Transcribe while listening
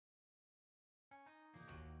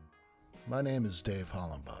My name is Dave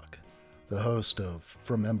Hollenbach, the host of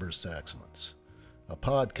From Embers to Excellence, a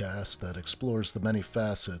podcast that explores the many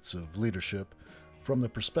facets of leadership from the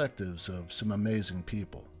perspectives of some amazing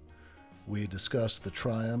people. We discuss the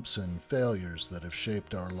triumphs and failures that have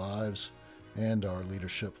shaped our lives and our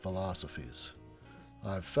leadership philosophies.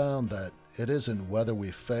 I've found that it isn't whether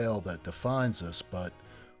we fail that defines us, but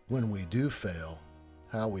when we do fail,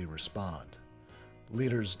 how we respond.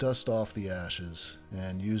 Leaders dust off the ashes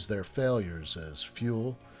and use their failures as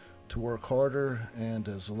fuel to work harder and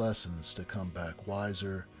as lessons to come back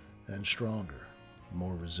wiser and stronger,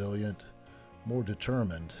 more resilient, more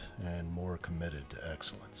determined, and more committed to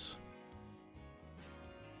excellence.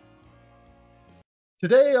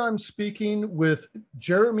 Today I'm speaking with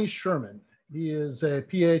Jeremy Sherman. He is a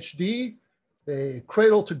PhD, a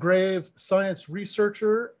cradle-to-grave science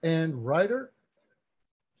researcher and writer.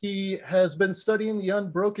 He has been studying the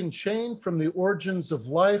unbroken chain from the origins of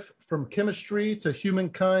life, from chemistry to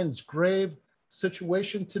humankind's grave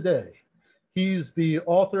situation today. He's the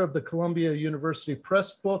author of the Columbia University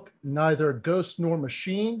Press book, Neither Ghost Nor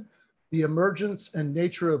Machine, The Emergence and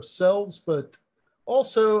Nature of Selves, but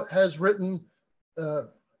also has written over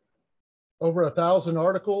 1,000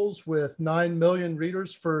 articles with 9 million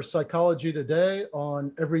readers for Psychology Today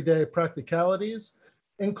on everyday practicalities,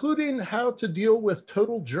 including how to deal with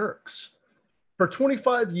total jerks. For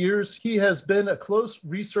 25 years, he has been a close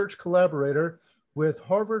research collaborator with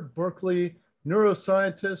Harvard Berkeley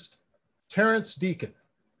neuroscientist Terrence Deacon.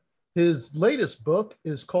 His latest book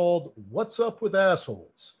is called What's Up with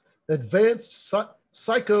Assholes? Advanced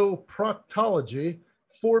Psychoproctology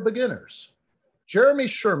for Beginners. Jeremy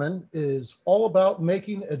Sherman is all about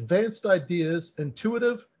making advanced ideas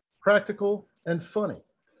intuitive, practical, and funny.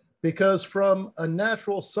 Because from a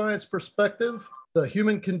natural science perspective, the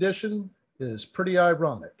human condition is pretty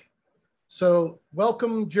ironic. So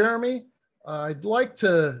welcome, Jeremy. I'd like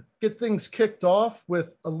to get things kicked off with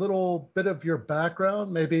a little bit of your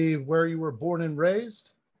background, maybe where you were born and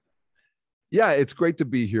raised. Yeah, it's great to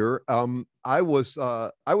be here. I was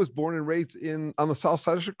born and raised on the south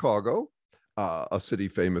side of Chicago, a city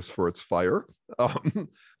famous for its fire,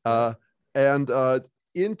 and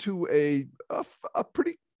into a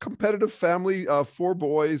pretty competitive family, 4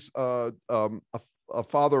 boys, a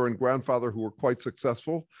father and grandfather who were quite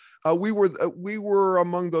successful. We were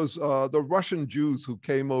among those the Russian Jews who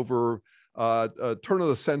came over turn of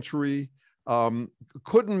the century,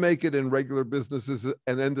 couldn't make it in regular businesses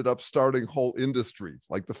and ended up starting whole industries,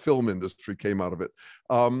 like the film industry came out of it.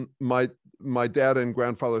 My dad and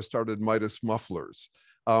grandfather started Midas Mufflers,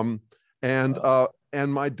 and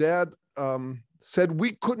my dad said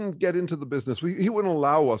we couldn't get into the business. He wouldn't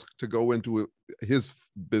allow us to go into his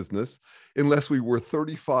business unless we were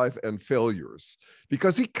 35 and failures,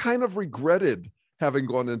 because he kind of regretted having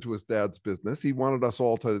gone into his dad's business. He wanted us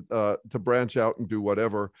all to branch out and do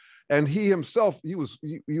whatever. And he himself, he was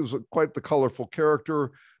quite the colorful character.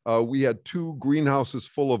 We had 2 greenhouses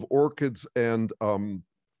full of orchids and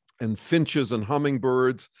finches and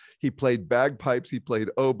hummingbirds. He played bagpipes. He played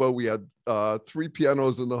oboe. We had 3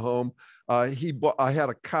 pianos in the home. I had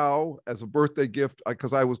a cow as a birthday gift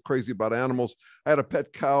because I was crazy about animals. I had a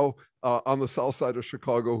pet cow on the south side of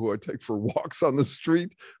Chicago who I take for walks on the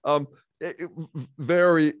street.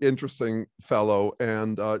 Very interesting fellow,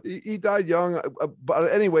 and he died young.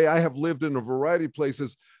 But anyway, I have lived in a variety of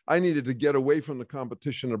places. I needed to get away from the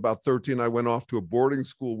competition. At about 13, I went off to a boarding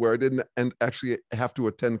school where I didn't actually have to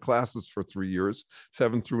attend classes for 3 years,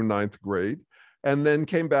 7th through 9th grade, and then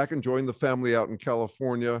came back and joined the family out in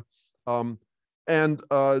California. I've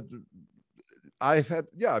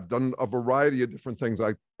done a variety of different things.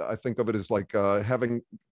 I think of it as like having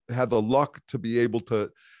had the luck to be able to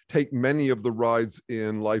take many of the rides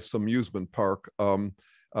in life's amusement park.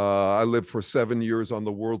 I lived for 7 years on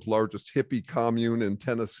the world's largest hippie commune in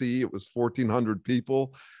Tennessee. It was 1,400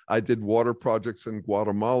 people. I did water projects in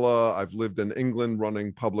Guatemala. I've lived in England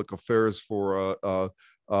running public affairs for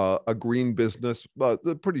a green business, but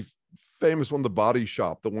the pretty famous one, the Body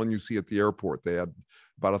Shop, the one you see at the airport. They had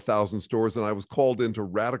about 1,000 stores, and I was called in to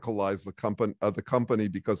radicalize the company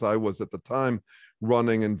because I was at the time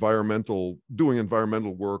doing environmental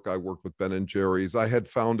work. I worked with Ben and Jerry's. I had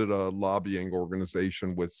founded a lobbying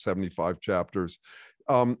organization with 75 chapters,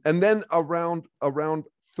 and then around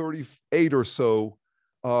 38 or so,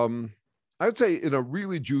 I would say in a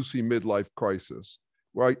really juicy midlife crisis,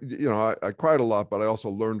 where I cried a lot, but I also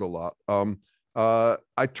learned a lot.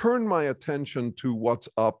 I turned my attention to what's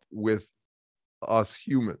up with us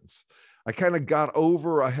humans. I kind of got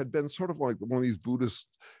over, I had been sort of like one of these Buddhist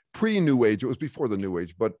pre-New Age, it was before the New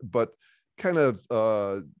Age, but kind of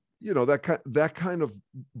that kind of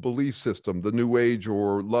belief system, the New Age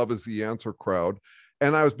or love is the answer crowd.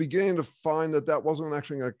 And I was beginning to find that that wasn't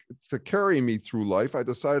actually going to carry me through life. I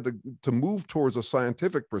decided to move towards a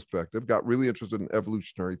scientific perspective, got really interested in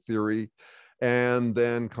evolutionary theory and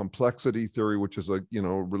then complexity theory, which is a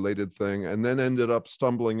related thing, and then ended up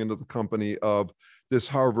stumbling into the company of this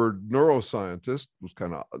Harvard neuroscientist. It was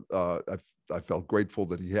kind of I felt grateful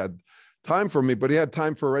that he had time for me, but he had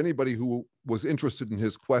time for anybody who was interested in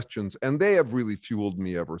his questions, and they have really fueled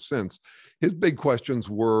me ever since. His big questions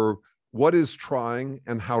were, what is trying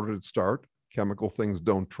and how did it start? Chemical things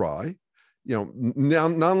don't try.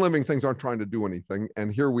 Non-living things aren't trying to do anything,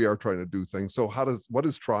 and here we are trying to do things. So what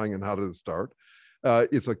is trying and how does it start?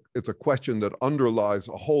 It's a question that underlies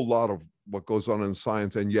a whole lot of what goes on in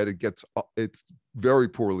science, and yet it's very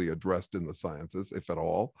poorly addressed in the sciences, if at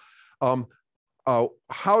all.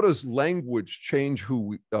 How does language change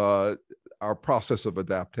our process of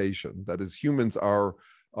adaptation? That is, humans are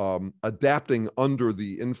adapting under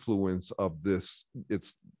the influence of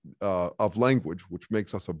of language, which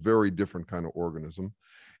makes us a very different kind of organism.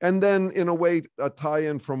 And then, in a way, a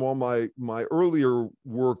tie-in from all my earlier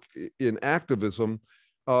work in activism,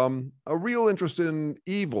 a real interest in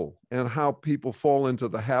evil and how people fall into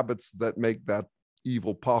the habits that make that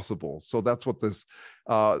evil possible. So that's what this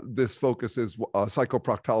focus is,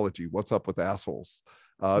 psychoproctology, what's up with assholes.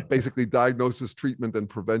 Basically diagnosis, treatment, and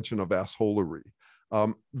prevention of assholery.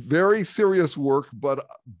 Very serious work,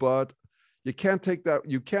 but you can't take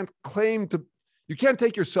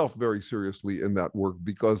yourself very seriously in that work,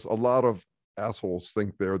 because a lot of assholes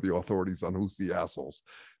think they're the authorities on who's the assholes.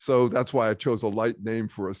 So that's why I chose a light name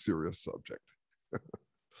for a serious subject.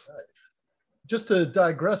 Just to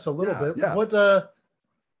digress a little bit, yeah.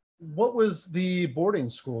 What was the boarding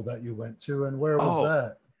school that you went to, and where was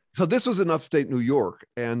that? So this was in upstate New York,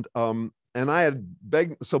 and I had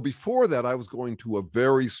begged. So before that, I was going to a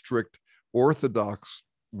very strict Orthodox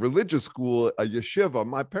religious school, a yeshiva.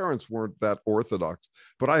 My parents weren't that Orthodox,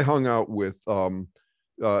 but I hung out with, my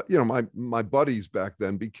buddies back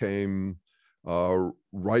then became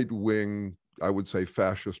right-wing, I would say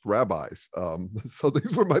fascist rabbis. So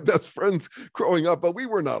these were my best friends growing up, but we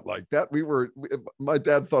were not like that. My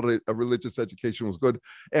dad thought a religious education was good,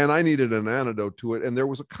 and I needed an antidote to it. And there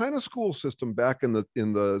was a kind of school system back in the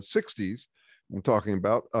 60s, I'm talking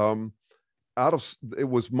about, it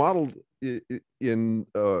was modeled in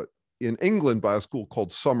England by a school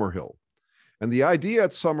called Summerhill. And the idea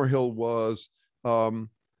at Summerhill was,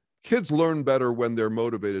 kids learn better when they're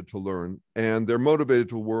motivated to learn, and they're motivated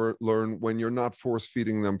to learn when you're not force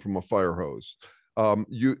feeding them from a fire hose.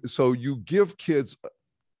 So you give kids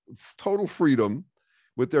total freedom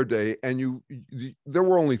with their day, and there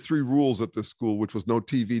were only 3 rules at this school, which was no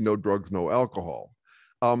TV, no drugs, no alcohol.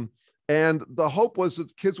 And the hope was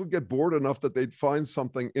that kids would get bored enough that they'd find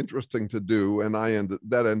something interesting to do, and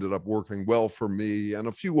that ended up working well for me and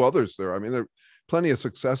a few others there. I mean, there are plenty of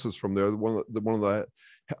successes from there. One of the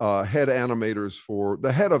head animators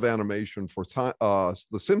the head of animation for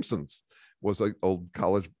The Simpsons was an old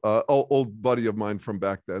buddy of mine from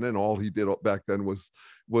back then, and all he did back then was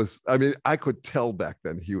I mean, I could tell back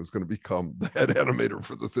then he was going to become the head animator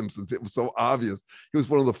for The Simpsons. It was so obvious. He was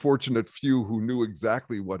one of the fortunate few who knew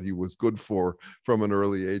exactly what he was good for from an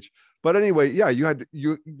early age. But anyway, yeah,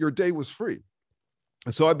 your day was free.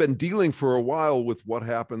 So I've been dealing for a while with what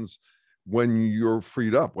happens when you're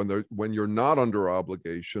freed up, when you're not under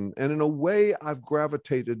obligation. And in a way, I've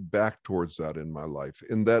gravitated back towards that in my life,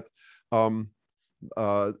 in that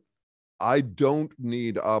I don't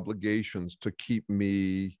need obligations to keep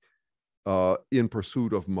me in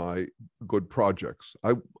pursuit of my good projects.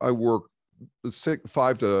 I work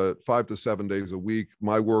 5 to 7 days a week.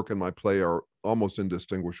 My work and my play are almost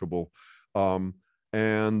indistinguishable.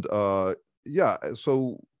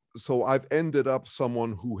 So I've ended up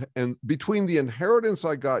someone and between the inheritance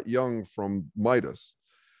I got young from Midas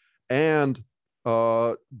and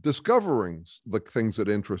discovering the things that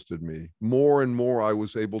interested me, more and more I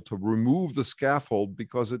was able to remove the scaffold,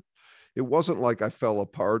 because it wasn't like I fell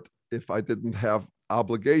apart if I didn't have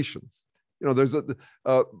obligations. There's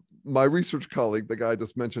my research colleague, the guy I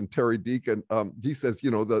just mentioned, Terry Deacon, he says,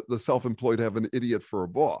 the self-employed have an idiot for a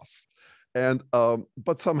boss. And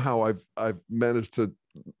but somehow I've managed to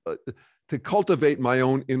cultivate my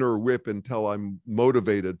own inner whip until I'm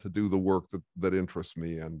motivated to do the work that interests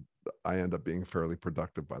me, and I end up being fairly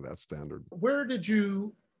productive by that standard. Where did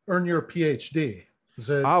you earn your PhD?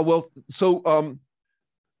 The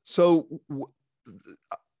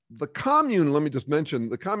commune, let me just mention,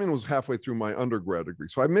 the commune was halfway through my undergrad degree.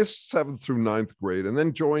 So I missed 7th through 9th grade, and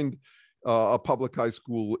then joined a public high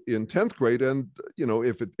school in 10th grade. And, you know,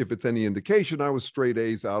 if it's any indication, I was straight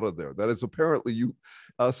A's out of there. That is apparently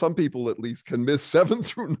some people at least can miss 7th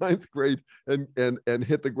through 9th grade and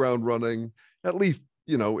hit the ground running, at least,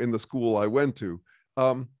 you know, in the school I went to.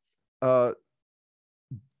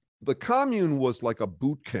 The commune was like a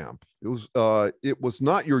boot camp. It was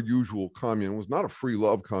not your usual commune. It was not a free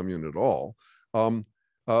love commune at all.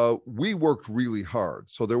 We worked really hard.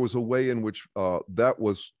 So there was a way in which that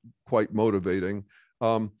was quite motivating.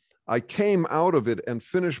 I came out of it and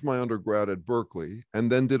finished my undergrad at Berkeley,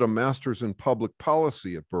 and then did a master's in public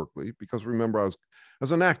policy at Berkeley, because remember, I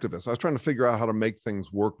was an activist. I was trying to figure out how to make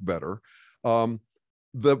things work better.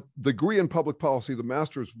 The degree in public policy, the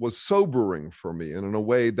master's, was sobering for me. And in a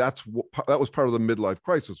way, that was part of the midlife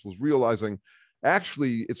crisis, was realizing,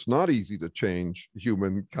 actually, it's not easy to change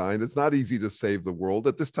humankind. It's not easy to save the world.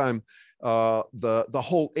 At this time, the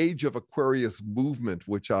whole Age of Aquarius movement,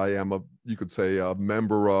 which I am you could say, a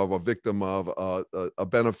member of, a victim of, a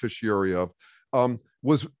beneficiary of,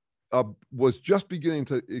 was just beginning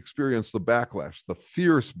to experience the backlash, the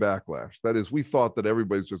fierce backlash. That is, we thought that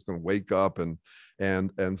everybody's just going to wake up and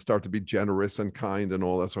start to be generous and kind and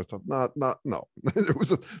all that sort of stuff. No. There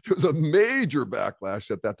was a major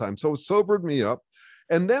backlash at that time. So it sobered me up.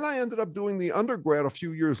 And then I ended up doing the undergrad a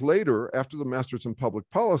few years later, after the master's in public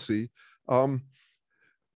policy, in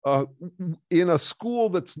a school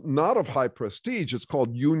that's not of high prestige. It's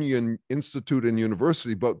called Union Institute and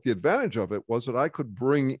University. But the advantage of it was that I could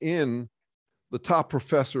bring in the top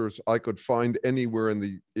professors I could find anywhere in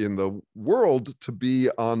the world to be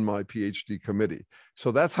on my PhD committee. So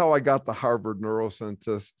that's how I got the Harvard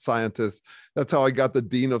neuroscientist. That's how I got the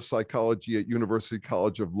Dean of Psychology at University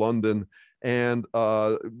College of London, and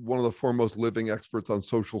one of the foremost living experts on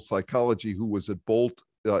social psychology, who was at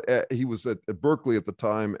he was at Berkeley at the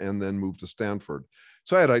time, and then moved to Stanford.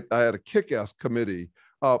 So I had a kick-ass committee.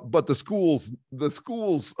 But the school's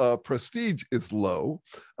prestige is low,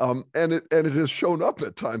 and it has shown up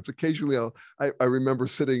at times. Occasionally, I remember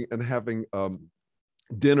sitting and having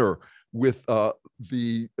dinner with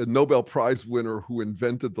the Nobel Prize winner who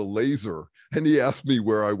invented the laser, and he asked me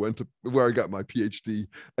where I got my PhD,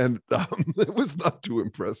 and it was not too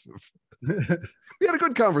impressive. We had a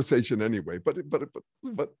good conversation anyway, but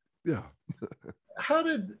yeah. How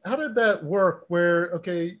did that work? Where,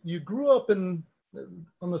 okay, you grew up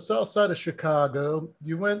on the south side of Chicago,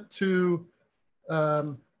 you went to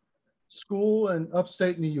school in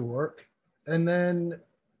upstate New York, and then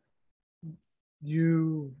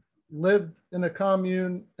you lived in a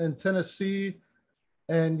commune in Tennessee,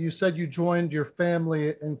 and you said you joined your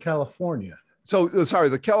family in California. So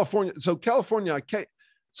California,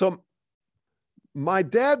 so my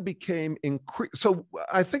dad became so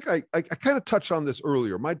I think I kind of touched on this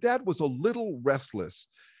earlier. My dad was a little restless,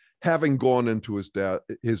 having gone into his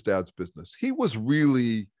dad's business. He was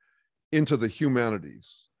really into the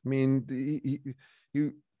humanities. I mean,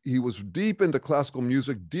 he was deep into classical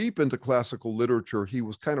music, deep into classical literature. He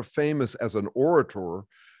was kind of famous as an orator.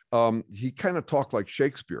 He kind of talked like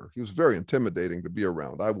Shakespeare. He was very intimidating to be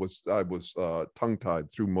around. I was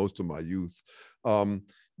tongue-tied through most of my youth.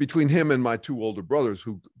 Between him and my two older brothers,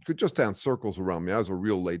 who could just dance circles around me, I was a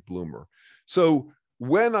real late bloomer. So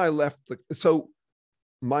when I left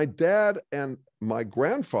my dad and my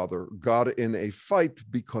grandfather got in a fight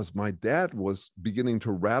because my dad was beginning to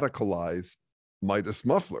radicalize Midas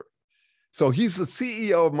Muffler. So he's the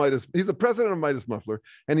CEO of Midas, he's the president of Midas Muffler,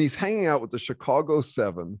 and he's hanging out with the Chicago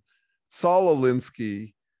Seven, Saul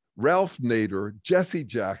Alinsky, Ralph Nader, Jesse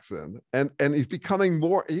Jackson, and he's becoming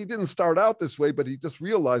more, he didn't start out this way, but he just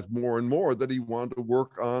realized more and more that he wanted to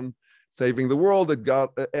work on saving the world.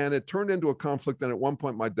 And it turned into a conflict. And at one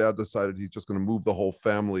point, my dad decided he's just going to move the whole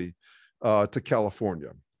family to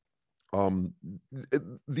California.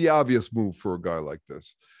 The obvious move for a guy like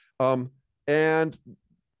this. And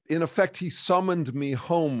in effect, he summoned me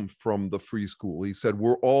home from the free school. He said,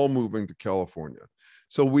 we're all moving to California.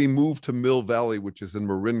 So we moved to Mill Valley, which is in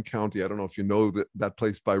Marin County. I don't know if you know that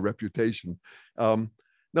place by reputation.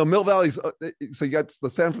 Now, Mill Valley's, so you got the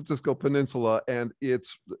San Francisco Peninsula, and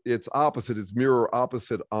it's opposite, its mirror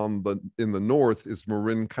opposite in the north is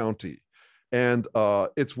Marin County. And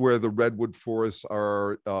it's where the redwood forests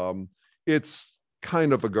are. It's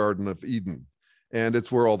kind of a Garden of Eden. And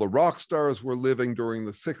it's where all the rock stars were living during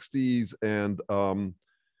the 60s. And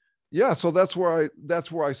yeah, so that's where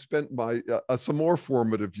I spent my some more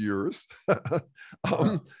formative years.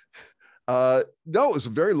 No, it was a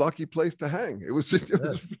very lucky place to hang. It was just,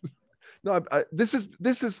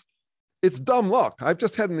 it's dumb luck. I've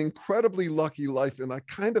just had an incredibly lucky life, and I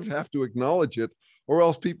kind of have to acknowledge it, or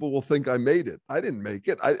else people will think I made it. I didn't make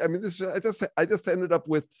it. I mean, I just ended up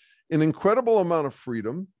with an incredible amount of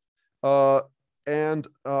freedom, and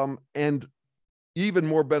even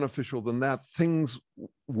more beneficial than that, things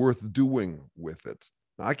worth doing with it.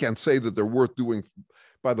 Now, I can't say that they're worth doing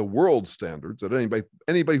by the world standards, that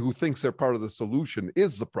anybody who thinks they're part of the solution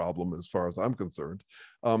is the problem as far as I'm concerned.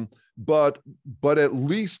 But at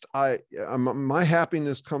least my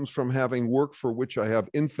happiness comes from having work for which I have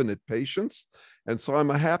infinite patience. And so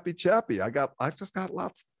I'm a happy chappy. I've got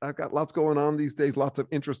lots going on these days, lots of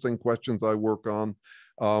interesting questions I work on,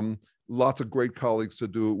 lots of great colleagues to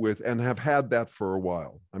do it with, and have had that for a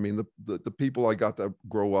while. I mean, the people I got to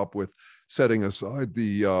grow up with, setting aside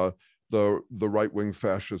the right-wing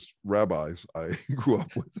fascist rabbis I grew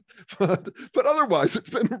up with, but otherwise it's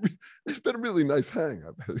been a really nice hang.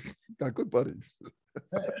 I've got good buddies.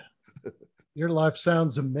 Your life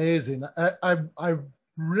sounds amazing. I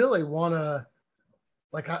really want to,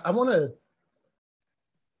 I want to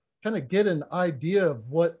kind of get an idea of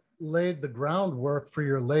what laid the groundwork for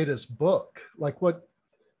your latest book. Like what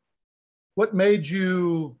made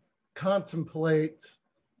you contemplate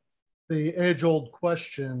the age-old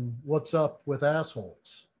question, what's up with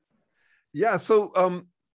assholes? Yeah, so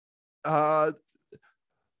part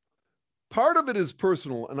of it is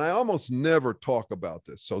personal, and I almost never talk about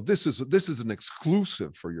this. So this is an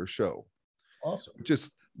exclusive for your show. Awesome.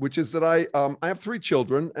 Which is that I have 3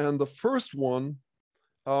 children, and the first one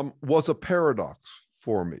was a paradox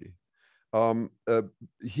for me.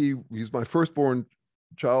 He's my firstborn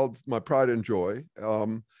child, my pride and joy.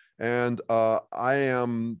 And I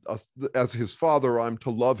am, as his father, I'm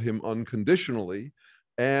to love him unconditionally.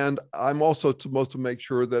 And I'm also supposed to make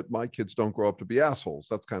sure that my kids don't grow up to be assholes.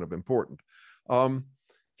 That's kind of important.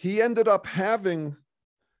 He ended up having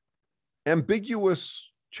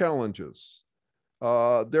ambiguous challenges.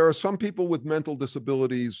 There are some people with mental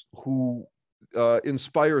disabilities who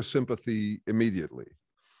inspire sympathy immediately.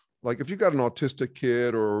 Like if you've got an autistic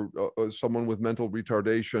kid or someone with mental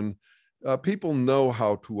retardation, people know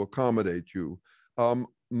how to accommodate you.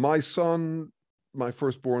 My son, my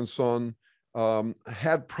firstborn son,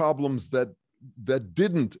 had problems that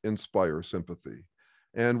didn't inspire sympathy,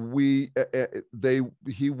 and he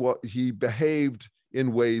behaved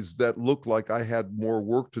in ways that looked like I had more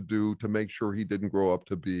work to do to make sure he didn't grow up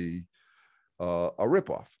to be a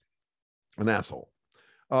ripoff, an asshole.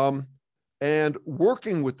 And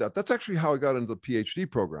working with that's actually how I got into the PhD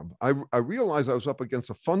program. I realized I was up against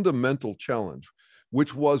a fundamental challenge,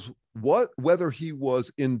 which was whether he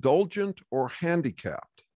was indulgent or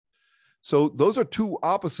handicapped. So those are 2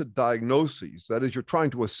 opposite diagnoses. That is, you're trying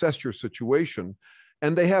to assess your situation,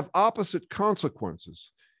 and they have opposite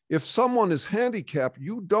consequences. If someone is handicapped,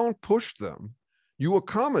 you don't push them, you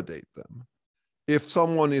accommodate them. If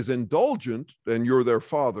someone is indulgent and you're their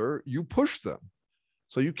father, you push them.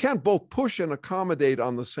 So you can't both push and accommodate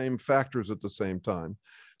on the same factors at the same time.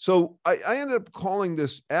 So I ended up calling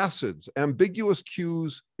this ACIDs, ambiguous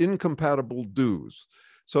cues, incompatible do's.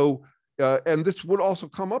 So, and this would also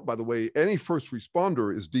come up, by the way, any first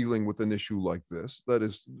responder is dealing with an issue like this. That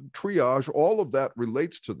is triage, all of that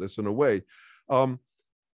relates to this in a way.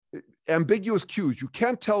 Ambiguous cues, you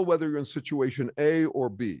can't tell whether you're in situation A or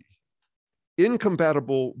B.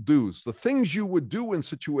 Incompatible do's, the things you would do in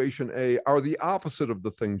situation A are the opposite of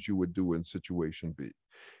the things you would do in situation B.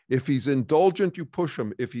 If he's indulgent, you push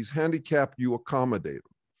him. If he's handicapped, you accommodate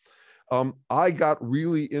him. I got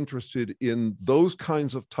really interested in those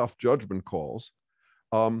kinds of tough judgment calls.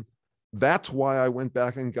 That's why I went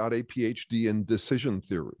back and got a PhD in decision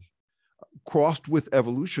theory, crossed with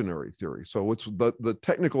evolutionary theory. So it's the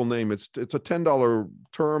technical name, it's a $10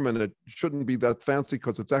 term, and it shouldn't be that fancy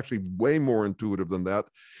because it's actually way more intuitive than that.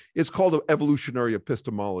 It's called evolutionary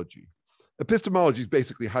epistemology. Epistemology is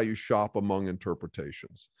basically how you shop among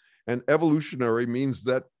interpretations. And evolutionary means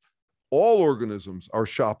that all organisms are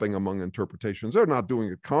shopping among interpretations. They're not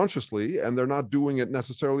doing it consciously, and they're not doing it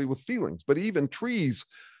necessarily with feelings, but even trees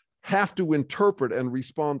have to interpret and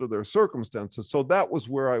respond to their circumstances. So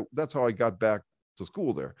that's how I got back to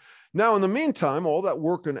school there. Now, in the meantime, all that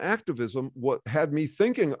work in activism had me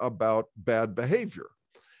thinking about bad behavior.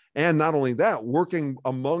 And not only that, working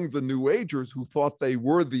among the New Agers who thought they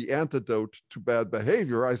were the antidote to bad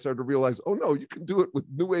behavior, I started to realize, oh no, you can do it with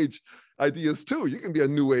New Age ideas too. You can be a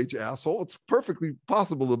New Age asshole. It's perfectly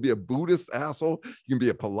possible to be a Buddhist asshole. You can be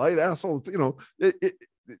a polite asshole. You know,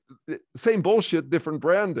 same bullshit, different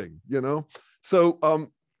branding, you know? So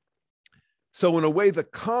So in a way, the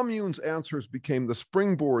commune's answers became the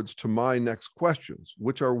springboards to my next questions,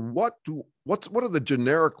 which are what are the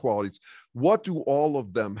generic qualities? What do all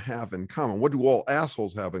of them have in common? What do all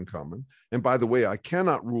assholes have in common? And by the way, I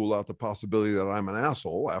cannot rule out the possibility that I'm an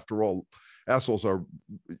asshole. After all, assholes are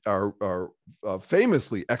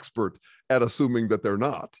famously expert at assuming that they're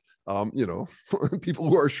not. People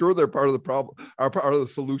who are sure they're part of the problem, are part of the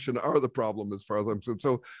solution, are the problem as far as I'm concerned.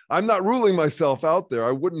 So I'm not ruling myself out there.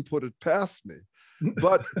 I wouldn't put it past me.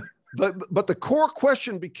 But the core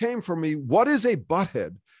question became for me, what is a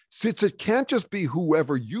butthead? Since it can't just be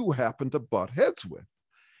whoever you happen to butt heads with.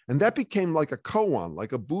 And that became like a koan,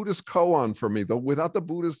 like a Buddhist koan for me, though without the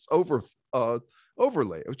Buddhist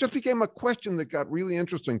overlay. It just became a question that got really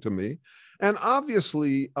interesting to me. And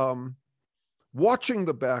obviously, watching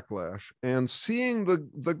the backlash and seeing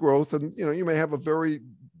the growth, and you may have a very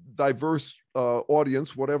diverse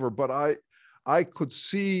audience, whatever, but I could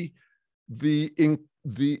see the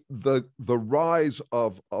rise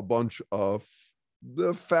of a bunch of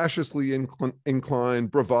the fascistly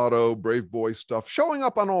inclined bravado, brave boy stuff showing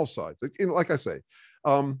up on all sides. Like I say,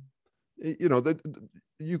 that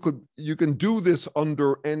you can do this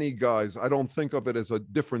under any guise. I don't think of it as a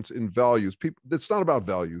difference in values. It's not about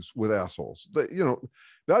values with assholes.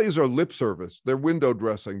 Values are lip service. They're window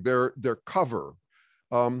dressing. They're cover.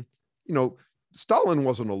 Stalin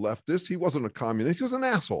wasn't a leftist. He wasn't a communist. He was an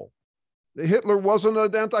asshole. Hitler wasn't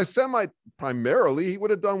an anti-Semite primarily. He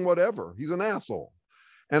would have done whatever. He's an asshole.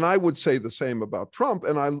 And I would say the same about Trump.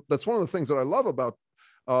 And that's one of the things that I love about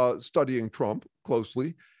studying Trump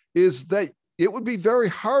closely, is that it would be very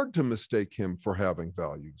hard to mistake him for having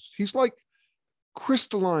values. He's like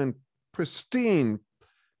crystalline, pristine,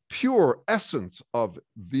 pure essence of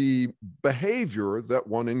the behavior that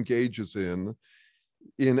one engages in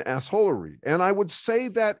assholery. And I would say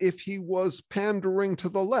that if he was pandering to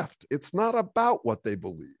the left, it's not about what they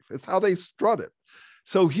believe, it's how they strut it.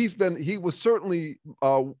 So he was certainly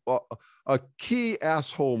a key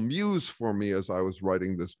asshole muse for me as I was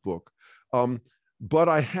writing this book. But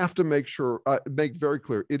I have to make very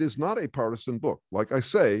clear, it is not a partisan book. Like I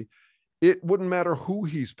say, it wouldn't matter who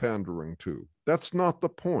he's pandering to. That's not the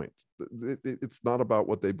point. It's not about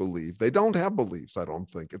what they believe. They don't have beliefs, I don't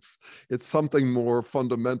think. It's something more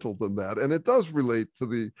fundamental than that. And it does relate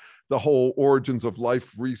to the whole origins of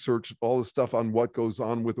life research, all the stuff on what goes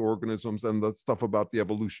on with organisms and the stuff about the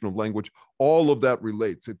evolution of language. All of that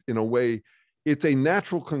relates. In a way, it's a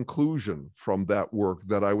natural conclusion from that work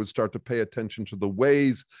that I would start to pay attention to the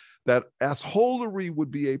ways that assholery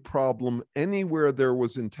would be a problem anywhere there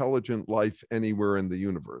was intelligent life anywhere in the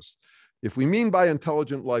universe. If we mean by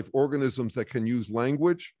intelligent life organisms that can use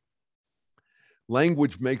language,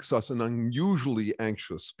 language makes us an unusually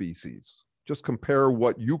anxious species. Just compare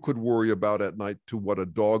what you could worry about at night to what a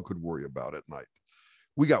dog could worry about at night.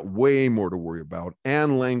 We got way more to worry about,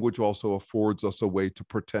 and language also affords us a way to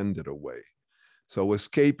pretend it away. So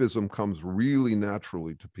escapism comes really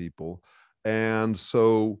naturally to people. And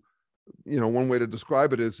so, one way to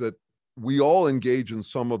describe it is that we all engage in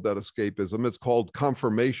some of that escapism. It's called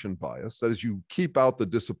confirmation bias. That is, you keep out the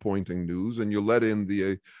disappointing news and you let in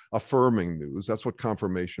the affirming news. That's what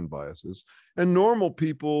confirmation bias is. And normal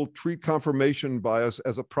people treat confirmation bias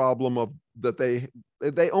as a problem that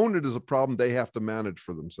they own it as a problem they have to manage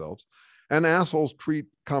for themselves. And assholes treat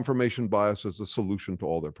confirmation bias as a solution to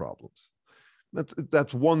all their problems.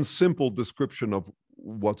 That's one simple description of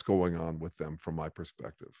what's going on with them from my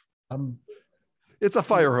perspective. It's a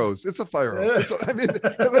fire hose. It's a fire hose. I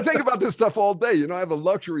think about this stuff all day. I have the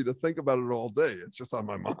luxury to think about it all day. It's just on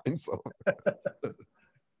my mind. So,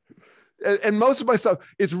 and most of my stuff,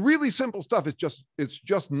 it's really simple stuff. It's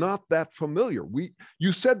just not that familiar.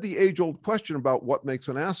 You said the age-old question about what makes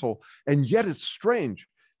an asshole, and yet it's strange.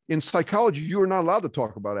 In psychology, you are not allowed to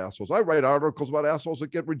talk about assholes. I write articles about assholes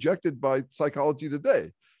that get rejected by Psychology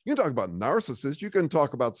Today. You can talk about narcissists. You can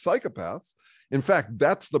talk about psychopaths. In fact,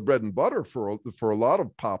 that's the bread and butter for a lot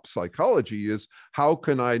of pop psychology, is how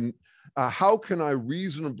can I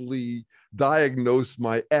reasonably diagnose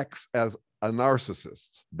my ex as a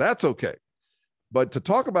narcissist? That's okay. But to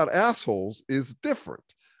talk about assholes is different.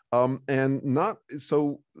 And not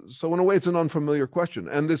so in a way, it's an unfamiliar question.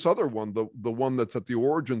 And this other one, the one that's at the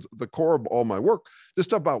origins, the core of all my work, this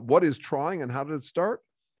stuff about what is trying and how did it start?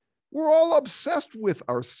 We're all obsessed with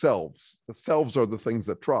ourselves. The selves are the things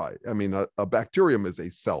that try. I mean, a bacterium is a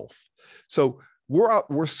self. So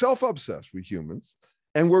we're self-obsessed, we humans,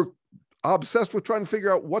 and we're obsessed with trying to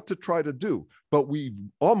figure out what to try to do. But we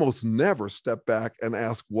almost never step back and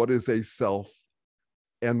ask, what is a self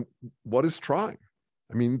and what is trying?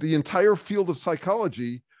 I mean, the entire field of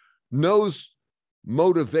psychology knows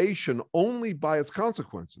motivation only by its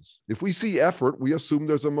consequences. If we see effort, we assume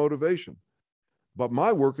there's a motivation. But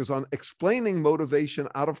my work is on explaining motivation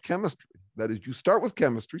out of chemistry. That is, you start with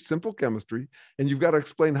chemistry, simple chemistry, and you've got to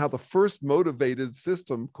explain how the first motivated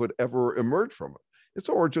system could ever emerge from it. It's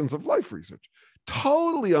origins of life research.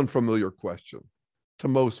 Totally unfamiliar question to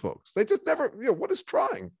most folks. They just never, what is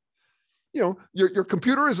trying? Your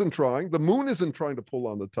computer isn't trying, the moon isn't trying to pull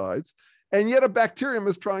on the tides, and yet a bacterium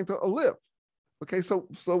is trying to live. Okay, so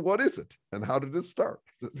what is it, and how did it start?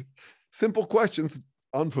 Simple questions,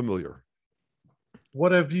 unfamiliar.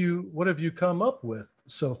 What have you come up with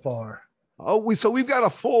so far? So we've got a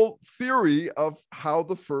full theory of how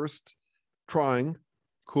the first trying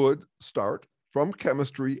could start from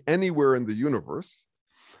chemistry anywhere in the universe.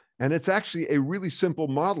 And it's actually a really simple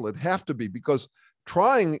model. It'd have to be, because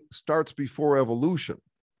trying starts before evolution.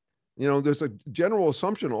 There's a general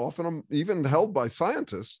assumption, often even held by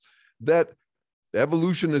scientists, that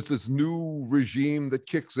evolution is this new regime that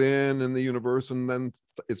kicks in the universe and then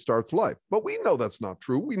it starts life. But we know that's not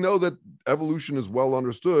true. We know that evolution is well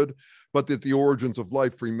understood, but that the origins of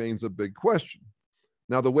life remains a big question.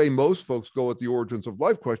 Now, the way most folks go at the origins of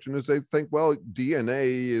life question is they think, well,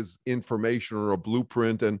 DNA is information or a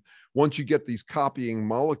blueprint, and once you get these copying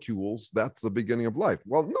molecules, that's the beginning of life.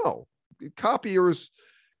 Well, no.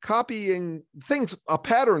 Copying things, a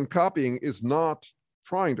pattern copying is not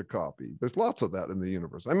trying to copy. There's lots of that in the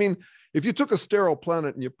universe. I mean, if you took a sterile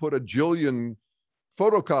planet and you put a jillion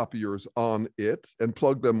photocopiers on it and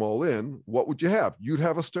plugged them all in, what would you have? You'd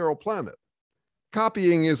have a sterile planet.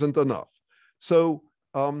 Copying isn't enough. So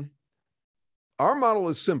our model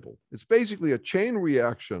is simple. It's basically a chain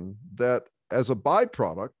reaction that, as a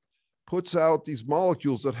byproduct, puts out these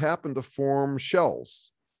molecules that happen to form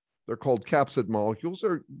shells. They're called capsid molecules.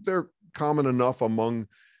 They're common enough among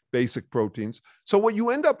basic proteins. So what you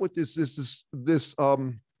end up with is this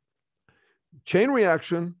chain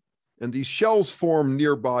reaction, and these shells form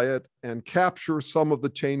nearby it and capture some of the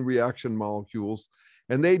chain reaction molecules,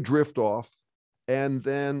 and they drift off. And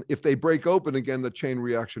then if they break open again, the chain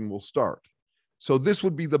reaction will start. So this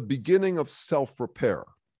would be the beginning of self-repair.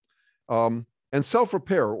 And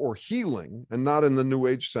self-repair, or healing, and not in the New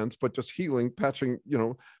Age sense, but just healing,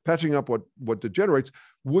 patching up what degenerates,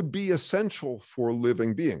 would be essential for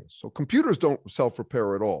living beings. So computers don't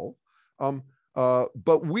self-repair at all,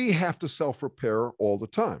 but we have to self-repair all the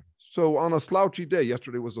time. So on a slouchy day,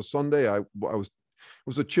 yesterday was a Sunday, it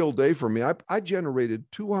was a chill day for me. I generated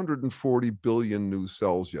 240 billion new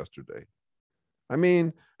cells yesterday. I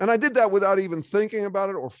mean, and I did that without even thinking about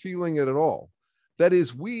it or feeling it at all. That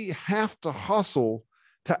is, we have to hustle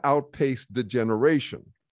to outpace degeneration.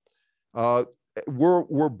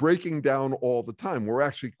 We're breaking down all the time. We're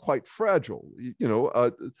actually quite fragile.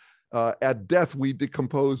 At death, we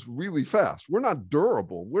decompose really fast. We're not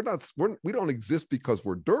durable. We don't exist because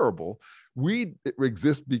we're durable. We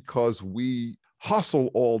exist because we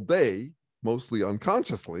hustle all day, mostly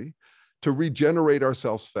unconsciously, to regenerate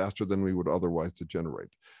ourselves faster than we would otherwise degenerate.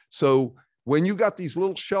 So when you got these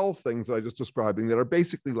little shell things I just describing that are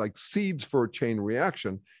basically like seeds for a chain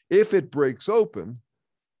reaction, if it breaks open,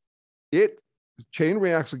 it chain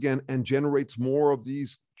reacts again and generates more of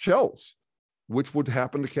these shells, which would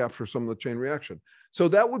happen to capture some of the chain reaction. So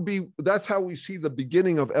that's how we see the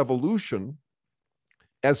beginning of evolution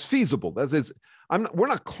as feasible. That is, we're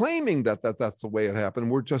not claiming that that's the way it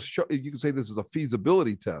happened. We're just you can say this is a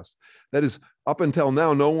feasibility test. That is, up until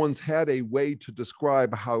now, no one's had a way to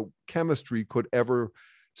describe how chemistry could ever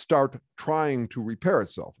start trying to repair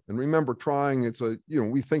itself. And remember, trying,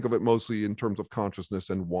 we think of it mostly in terms of consciousness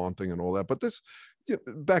and wanting and all that, but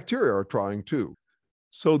bacteria are trying too.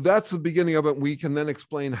 So that's the beginning of it. We can then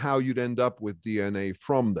explain how you'd end up with DNA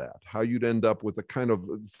from that, how you'd end up with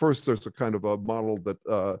first there's a kind of a model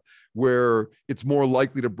that where it's more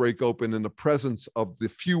likely to break open in the presence of the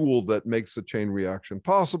fuel that makes the chain reaction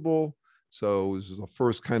possible. So this is the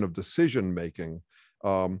first kind of decision making.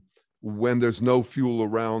 When there's no fuel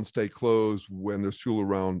around, stay closed. When there's fuel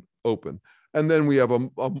around, open. And then we have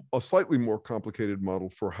a slightly more complicated model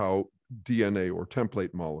for how DNA or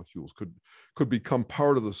template molecules could become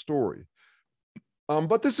part of the story.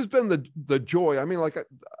 But this has been the joy. I mean, like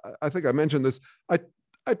I think I mentioned this. I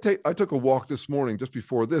took a walk this morning. Just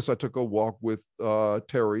before this, I took a walk with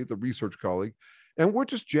Terry, the research colleague, and we're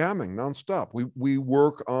just jamming nonstop. We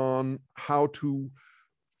work on how to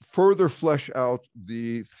further flesh out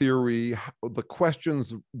the theory, the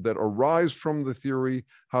questions that arise from the theory,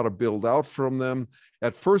 how to build out from them.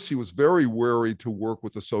 At first, he was very wary to work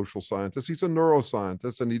with a social scientist. He's a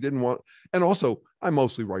neuroscientist, and he didn't want, and also I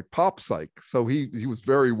mostly write pop psych. So he was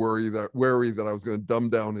very wary that I was going to dumb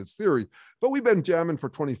down his theory. But we've been jamming for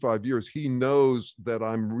 25 years. He knows that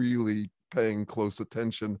I'm really paying close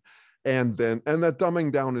attention. And that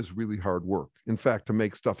dumbing down is really hard work. In fact, to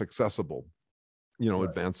make stuff accessible, right.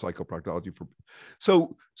 Advanced psychoproctology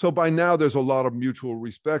so by now there's a lot of mutual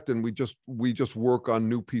respect, and we just work on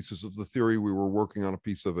new pieces of the theory. We were working on a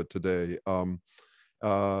piece of it today.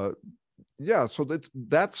 So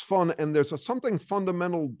that's fun, and there's something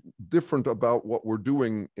fundamental different about what we're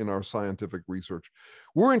doing in our scientific research.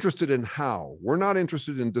 We're interested in how. We're not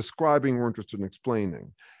interested in describing, we're interested in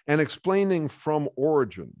explaining, and explaining from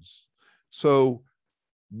origins. So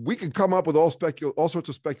we can come up with all sorts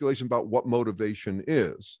of speculation about what motivation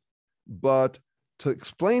is, but to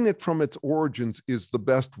explain it from its origins is the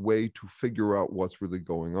best way to figure out what's really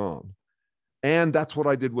going on. And that's what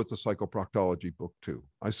I did with the Psychoproctology book too.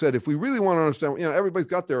 I said, if we really want to understand, everybody's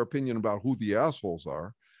got their opinion about who the assholes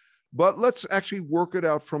are, but let's actually work it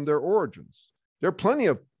out from their origins. There are plenty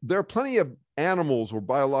of animals or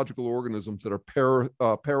biological organisms that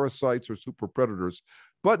are parasites or super predators.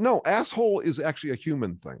 But no, asshole is actually a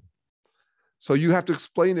human thing. So you have to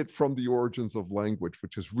explain it from the origins of language,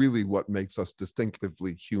 which is really what makes us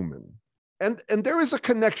distinctively human. And there is a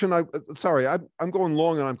connection. I'm going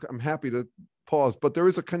long, and I'm happy to pause, but there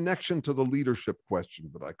is a connection to the leadership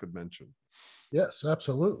question that I could mention. Yes,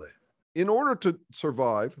 absolutely. In order to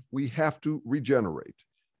survive, we have to regenerate.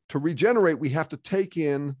 To regenerate, we have to take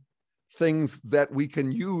in things that we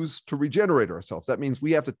can use to regenerate ourselves. That means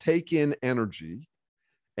we have to take in energy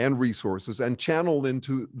and resources and channel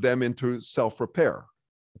them into self-repair,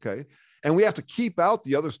 okay? And we have to keep out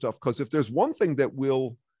the other stuff, because if there's one thing that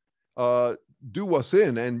will do us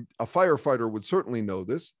in, and a firefighter would certainly know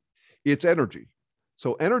this, it's energy.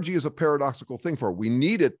 So energy is a paradoxical thing for us. We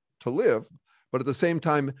need it to live, but at the same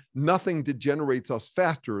time, nothing degenerates us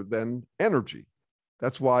faster than energy.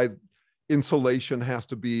 That's why insulation has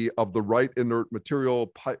to be of the right inert material,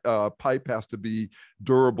 pipe has to be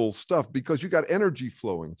durable stuff, because you got energy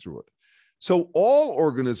flowing through it. So all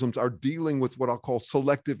organisms are dealing with what I'll call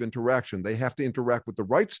selective interaction. They have to interact with the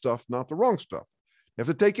right stuff, not the wrong stuff. They have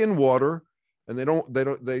to take in water, and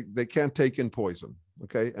they can't take in poison,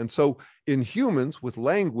 okay? And so in humans with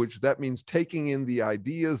language, that means taking in the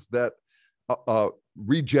ideas that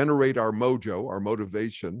regenerate our mojo, our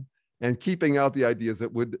motivation, and keeping out the ideas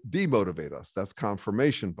that would demotivate us. That's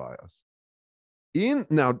confirmation bias.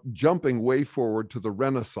 Now jumping way forward to the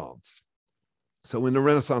Renaissance. So in the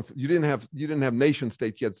Renaissance, you didn't have nation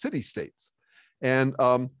states, you had city states. And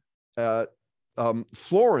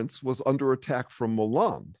Florence was under attack from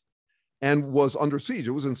Milan and was under siege.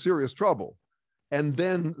 It was in serious trouble. And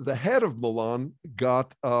then the head of Milan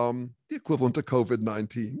got the equivalent to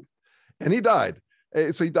COVID-19, and he died.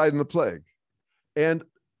 So he died in the plague. And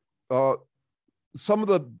some of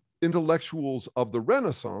the intellectuals of the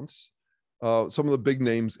Renaissance, some of the big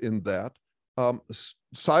names in that,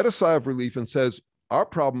 sighed a sigh of relief and says, our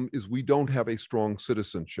problem is we don't have a strong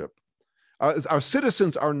citizenship. Our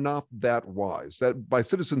citizens are not that wise. That by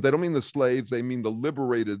citizens, they don't mean the slaves, they mean the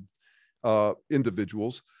liberated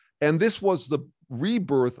individuals. And this was the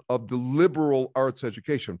rebirth of the liberal arts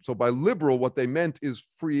education. So by liberal, what they meant is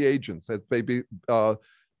free agents. That maybe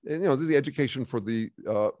the education for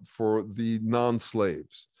the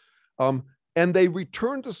non-slaves. And they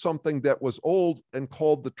returned to something that was old and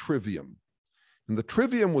called the trivium. And the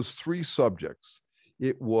trivium was three subjects.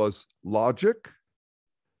 It was logic,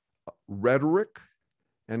 rhetoric,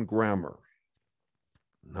 and grammar.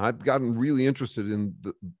 Now, I've gotten really interested in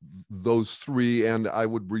those three, and I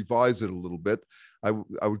would revise it a little bit. I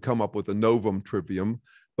would come up with a novum trivium.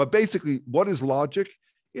 But basically, what is logic?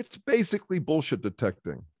 It's basically bullshit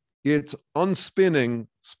detecting. It's unspinning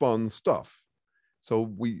spun stuff.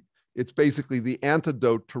 So it's basically the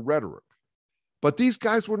antidote to rhetoric. But these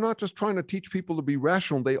guys were not just trying to teach people to be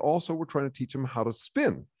rational. They also were trying to teach them how to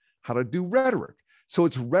spin, how to do rhetoric. So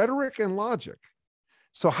it's rhetoric and logic.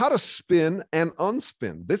 So how to spin and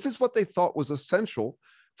unspin. This is what they thought was essential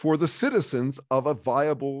for the citizens of a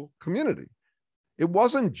viable community. It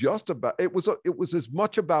wasn't just about, it was as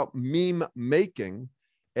much about meme making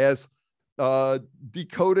as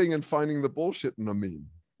decoding and finding the bullshit in a meme.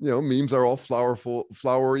 Memes are all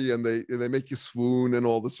flowery, and they make you swoon and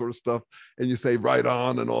all this sort of stuff. And you say right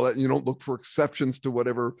on and all that. And you don't look for exceptions to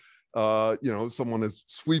whatever Someone is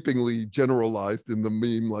sweepingly generalized in the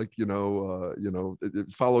meme, like,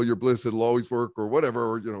 follow your bliss, it'll always work, or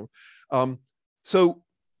whatever, so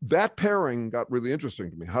that pairing got really interesting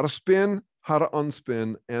to me. How to spin, how to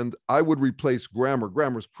unspin, and I would replace grammar.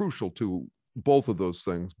 Grammar is crucial to both of those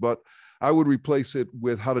things, but I would replace it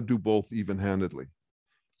with how to do both even-handedly.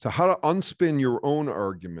 So how to unspin your own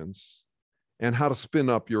arguments and how to spin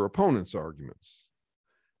up your opponent's arguments.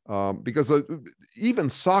 Because even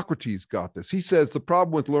Socrates got this. He says the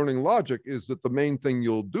problem with learning logic is that the main thing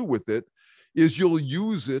you'll do with it is you'll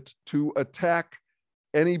use it to attack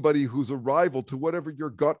anybody who's a rival to whatever your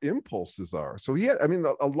gut impulses are. So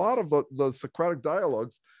a lot of the Socratic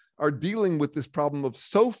dialogues are dealing with this problem of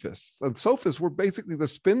sophists, and sophists were basically the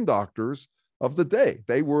spin doctors of the day.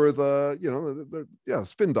 They were the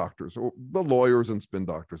spin doctors, or the lawyers and spin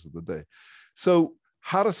doctors of the day. So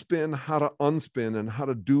how to spin, how to unspin, and how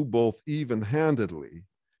to do both even-handedly,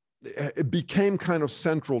 it became kind of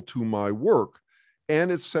central to my work.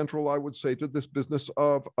 And it's central, I would say, to this business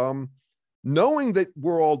of knowing that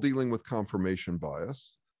we're all dealing with confirmation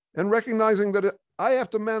bias and recognizing that I have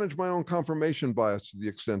to manage my own confirmation bias to the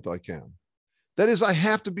extent I can. That is, I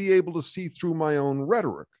have to be able to see through my own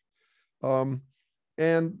rhetoric.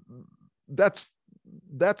 And that's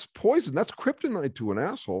poison. That's kryptonite to an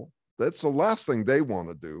asshole. That's the last thing they want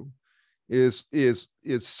to do is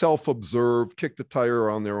self-observe, kick the tire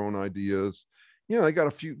on their own ideas. They got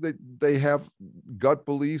a few, they have gut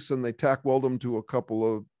beliefs and they tack weld them to a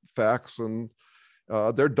couple of facts, and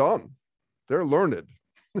they're done. They're learned.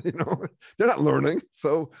 They're not learning.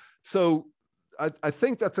 So I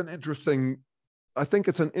think that's an interesting, I think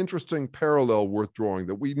it's an interesting parallel worth drawing,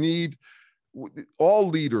 that we need all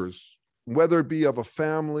leaders, whether it be of a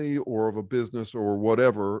family or of a business or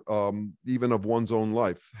whatever, even of one's own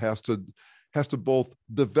life, has to both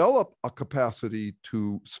develop a capacity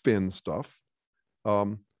to spin stuff,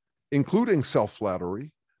 including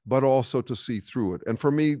self-flattery, but also to see through it. And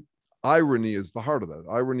for me, irony is the heart of that.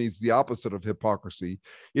 Irony is the opposite of hypocrisy.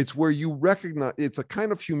 It's where you recognize, it's a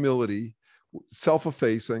kind of humility,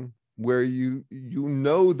 self-effacing, where you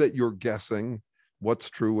know that you're guessing what's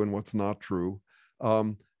true and what's not true.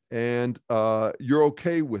 And you're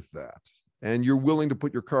okay with that. And you're willing to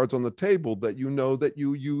put your cards on the table, that you know that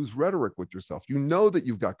you use rhetoric with yourself. You know that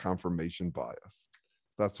you've got confirmation bias,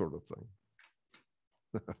 that sort of thing.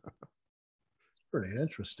 It's pretty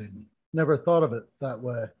interesting. Never thought of it that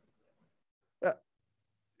way.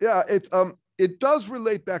 Yeah, it does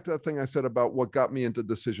relate back to that thing I said about what got me into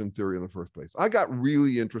decision theory in the first place. I got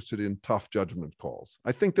really interested in tough judgment calls.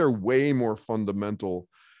 I think they're way more fundamental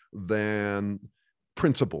than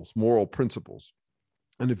principles, moral principles.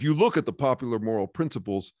 And if you look at the popular moral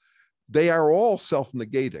principles, they are all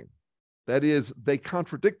self-negating. That is, they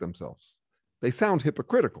contradict themselves. They sound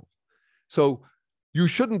hypocritical. So you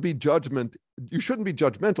shouldn't be judgmental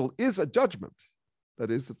is a judgment. That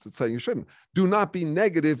is, it's saying you shouldn't. Do not be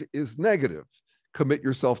negative is negative. Commit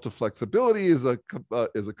yourself to flexibility is a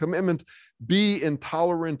commitment. Be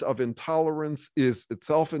intolerant of intolerance is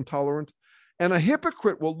itself intolerant. And a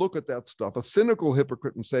hypocrite will look at that stuff, a cynical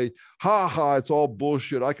hypocrite, and say, ha ha, it's all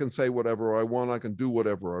bullshit. I can say whatever I want. I can do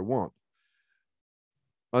whatever I want.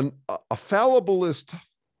 A fallibilist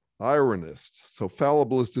ironist. So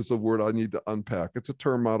fallibilist is a word I need to unpack. It's a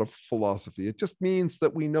term out of philosophy. It just means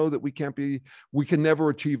that we know that we can never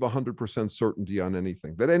achieve 100% certainty on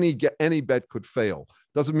anything, that any bet could fail.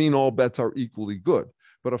 Doesn't mean all bets are equally good.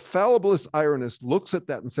 But a fallibilist ironist looks at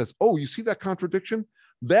that and says, oh, you see that contradiction?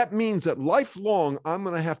 That means that lifelong, I'm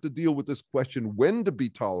going to have to deal with this question, when to be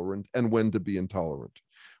tolerant and when to be intolerant,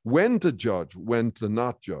 when to judge, when to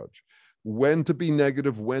not judge, when to be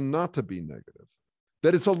negative, when not to be negative.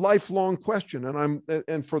 That it's a lifelong question.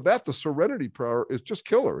 And for that, the serenity prayer is just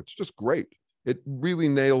killer. It's just great. It really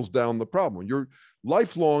nails down the problem. You're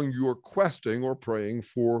lifelong, you're questing or praying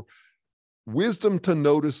for wisdom to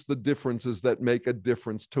notice the differences that make a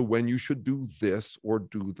difference to when you should do this or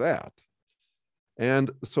do that.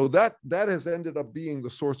 And so that has ended up being the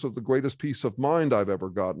source of the greatest peace of mind I've ever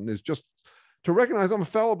gotten, is just to recognize I'm a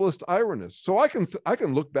fallibilist ironist. So I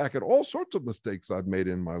can look back at all sorts of mistakes I've made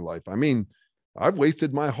in my life. I mean, I've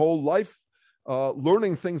wasted my whole life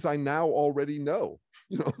learning things I now already know,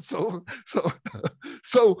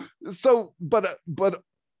 but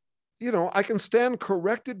I can stand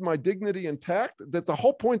corrected, my dignity intact, that the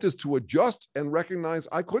whole point is to adjust and recognize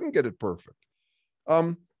I couldn't get it perfect.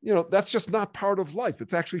 That's just not part of life.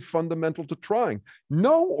 It's actually fundamental to trying.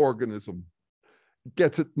 No organism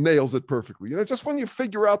nails it perfectly. Just when you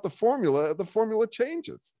figure out the formula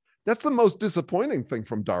changes. That's the most disappointing thing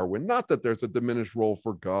from Darwin. Not that there's a diminished role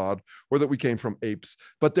for God or that we came from apes,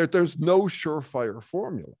 but there's no surefire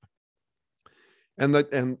formula. And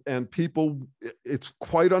that and people, it's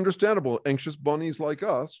quite understandable. Anxious bunnies like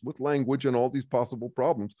us with language and all these possible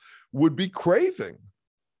problems would be craving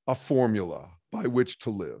a formula by which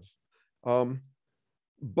to live.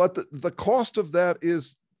 But the cost of that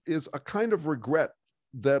is a kind of regret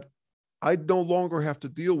that I no longer have to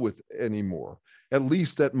deal with anymore, at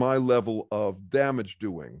least at my level of damage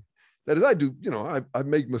doing. That is, I do, I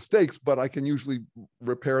make mistakes, but I can usually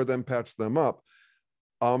repair them, patch them up.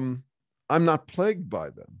 I'm not plagued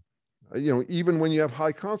by them. Even when you have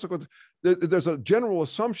high consequences, there's a general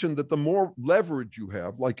assumption that the more leverage you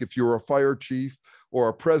have, like if you're a fire chief or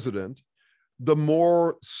a president, the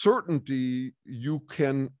more certainty you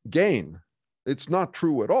can gain. It's not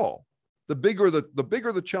true at all. The bigger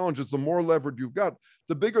the challenges, the more leverage you've got,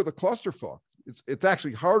 the bigger the clusterfuck. It's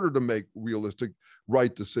actually harder to make realistic,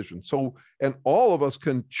 right decisions. So, and all of us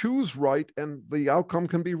can choose right, and the outcome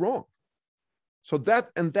can be wrong. So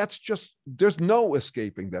that's just, there's no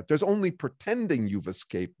escaping that. There's only pretending you've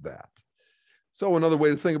escaped that. So another way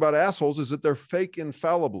to think about assholes is that they're fake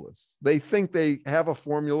infallibilists. They think they have a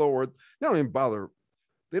formula, or they don't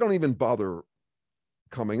even bother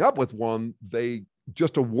coming up with one. They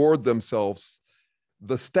just award themselves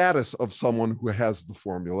the status of someone who has the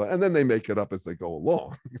formula, and then they make it up as they go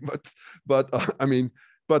along. but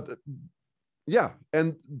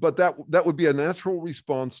that would be a natural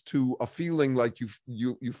response to a feeling like you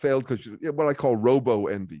failed, because what I call robo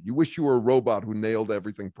envy. You wish you were a robot who nailed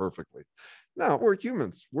everything perfectly. No, we're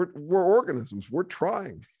humans. We're organisms. We're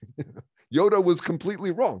trying. Yoda was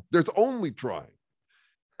completely wrong. There's only trying.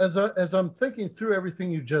 As I'm thinking through everything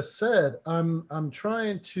you just said, I'm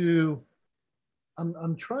trying to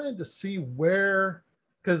see where,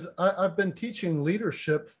 because I've been teaching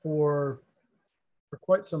leadership for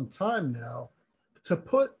quite some time now, to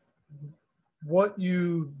put what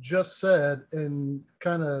you just said in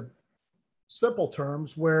kind of simple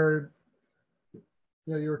terms, where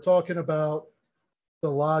you were talking about the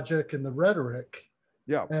logic and the rhetoric,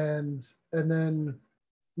 yeah, and then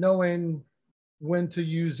knowing when to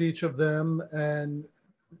use each of them, and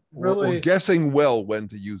really or guessing well when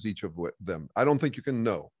to use each of them. I don't think you can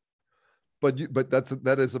know, but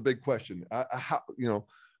that is a big question.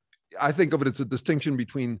 I think of it as a distinction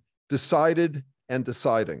between decided and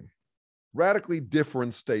deciding, radically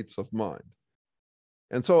different states of mind.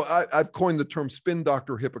 And so I've coined the term spin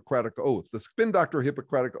doctor Hippocratic oath. The spin doctor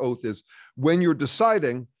Hippocratic oath is, when you're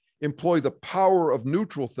deciding, employ the power of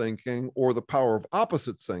neutral thinking or the power of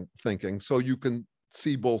opposite thinking, so you can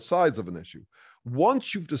see both sides of an issue.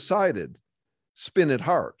 Once you've decided, spin it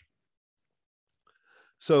hard.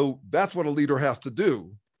 So that's what a leader has to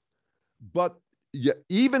do. But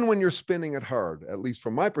even when you're spinning it hard, at least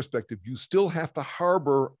from my perspective, you still have to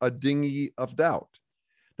harbor a dinghy of doubt.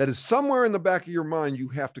 That is, somewhere in the back of your mind, you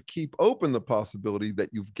have to keep open the possibility that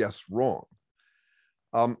you've guessed wrong.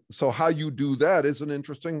 So how you do that is an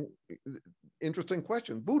interesting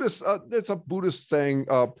question. Buddhists, there's a Buddhist saying,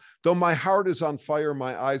 though my heart is on fire,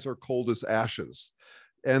 my eyes are cold as ashes.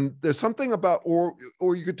 And there's something about, or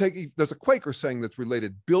you could take, there's a Quaker saying that's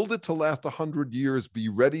related: build it to last 100 years, be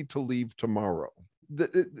ready to leave tomorrow.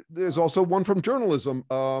 There's also one from journalism.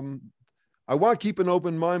 I want to keep an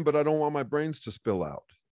open mind, but I don't want my brains to spill out.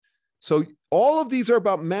 So all of these are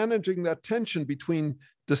about managing that tension between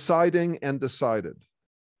deciding and decided.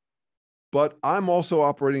 But I'm also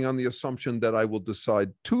operating on the assumption that I will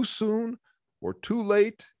decide too soon or too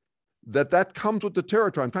late, that comes with the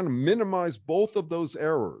territory. I'm trying to minimize both of those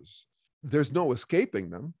errors. There's no escaping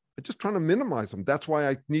them. I'm just trying to minimize them. That's why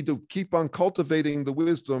I need to keep on cultivating the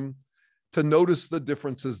wisdom to notice the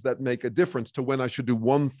differences that make a difference to when I should do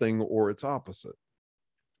one thing or its opposite.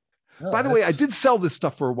 Oh, by the way, I did sell this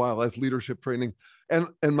stuff for a while as leadership training, and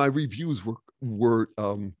my reviews were what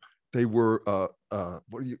do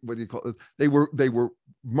you call it? They were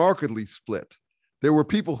markedly split. There were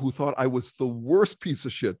people who thought I was the worst piece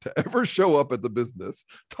of shit to ever show up at the business,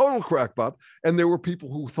 total crackpot, and there were people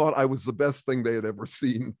who thought I was the best thing they had ever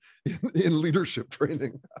seen in leadership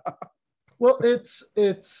training. Well, it's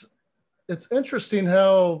interesting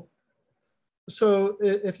how, so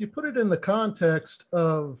if you put it in the context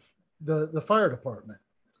of the fire department,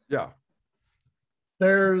 yeah,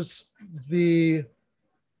 there's the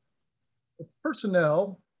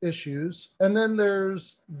personnel issues, and then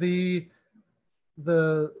there's the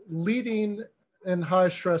leading in high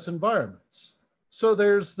stress environments. So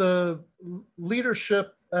there's the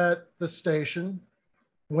leadership at the station,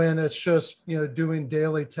 when it's just, doing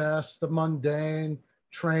daily tasks, the mundane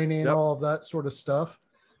training, all of that sort of stuff.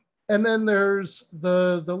 And then there's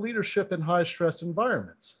the leadership in high stress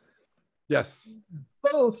environments. Yes.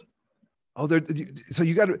 Both. Oh, so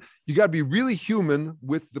you got to be really human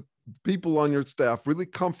with the people on your staff, really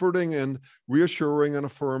comforting and reassuring and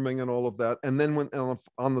affirming and all of that. And then when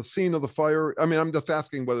on the scene of the fire, I mean, I'm just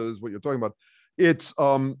asking whether this is what you're talking about. It's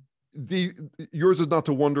yours is not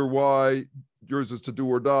to wonder why, yours is to do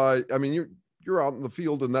or die. I mean, you're out in the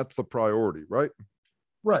field and that's the priority, right?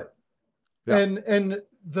 Right. Yeah. And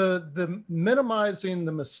the minimizing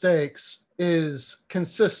the mistakes is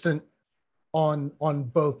consistent on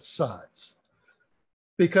both sides,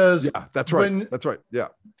 because that's right. Yeah,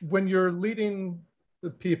 when you're leading the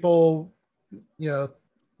people,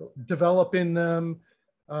 developing them,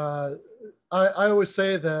 I always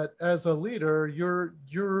say that as a leader, you're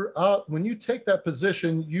when you take that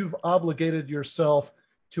position, you've obligated yourself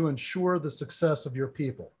to ensure the success of your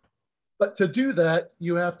people. But to do that,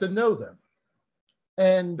 you have to know them.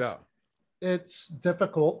 And it's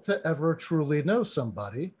difficult to ever truly know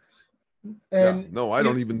somebody. And no, I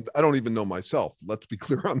don't even know myself. Let's be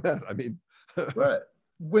clear on that. I mean, right.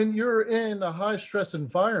 When you're in a high stress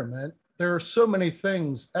environment, there are so many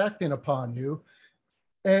things acting upon you,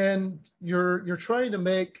 and you're trying to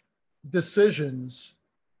make decisions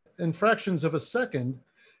in fractions of a second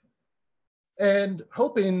and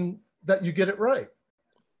hoping that you get it right.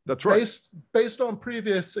 That's right. Based on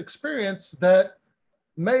previous experience that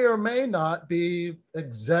may or may not be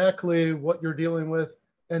exactly what you're dealing with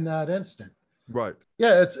in that instant. Right.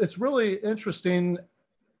 Yeah, it's really interesting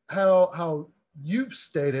how you've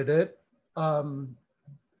stated it,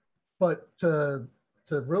 but to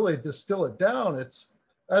really distill it down, it's,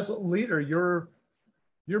 as a leader, you're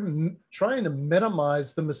trying to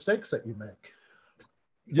minimize the mistakes that you make.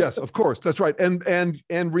 Yes, of course, that's right,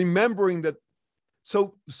 and remembering that.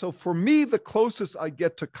 So for me, the closest I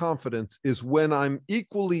get to confidence is when I'm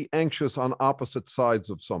equally anxious on opposite sides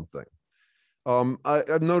of something.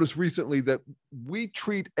 I've noticed recently that we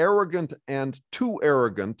treat arrogant and too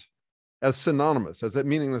arrogant as synonymous, as it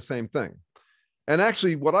meaning the same thing. And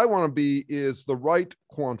actually, what I want to be is the right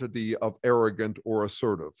quantity of arrogant or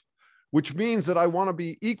assertive, which means that I want to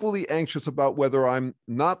be equally anxious about whether I'm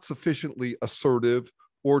not sufficiently assertive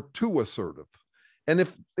or too assertive. And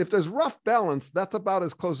if there's rough balance, that's about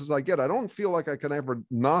as close as I get. I don't feel like I can ever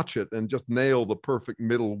notch it and just nail the perfect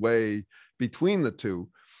middle way between the two.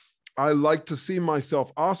 I like to see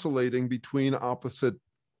myself oscillating between opposites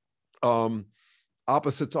on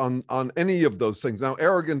any of those things. Now,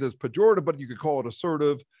 arrogant is pejorative, but you could call it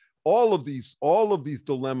assertive. All of these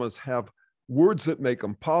dilemmas have words that make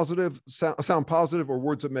them positive, sound positive, or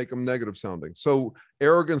words that make them negative sounding. So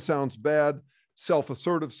arrogant sounds bad.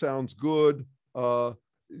 Self-assertive sounds good.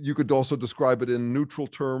 You could also describe it in neutral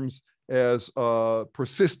terms as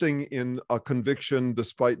persisting in a conviction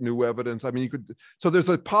despite new evidence. I mean, so there's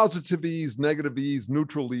a positive ease, negative ease,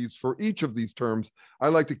 neutral ease for each of these terms. I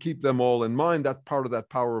like to keep them all in mind. That's part of that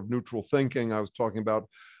power of neutral thinking I was talking about.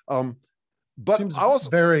 But seems also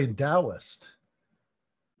very Taoist.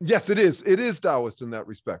 Yes, it is. It is Taoist in that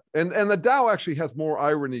respect. And the Tao actually has more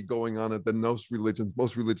irony going on it than most religions.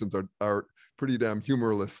 Most religions are pretty damn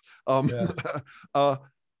humorless.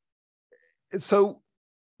 So,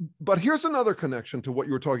 but here's another connection to what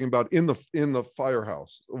you were talking about in the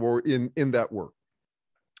firehouse or in that work.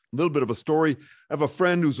 A little bit of a story. I have a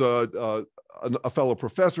friend who's a fellow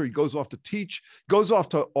professor. He goes off to teach, goes off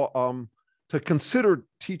to consider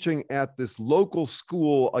teaching at this local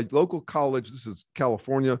school, a local college. This is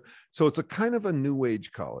California. So it's a kind of a new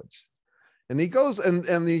age college. And he goes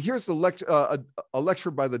and he hears a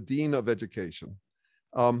lecture by the dean of education.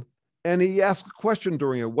 And he asked a question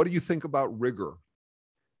during it, what do you think about rigor?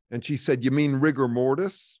 And she said, you mean rigor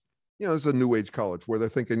mortis? You know, it's a new age college where they're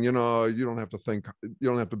thinking, you know, you don't have to think, you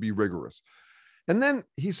don't have to be rigorous. And then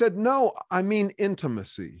he said, no, I mean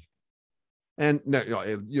intimacy. And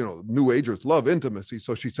you know, new agers love intimacy.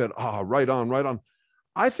 So she said, right on, right on.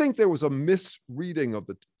 I think there was a misreading of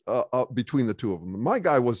the between the two of them. My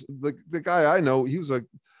guy was the guy I know.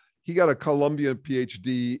 He got a Columbia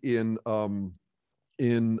PhD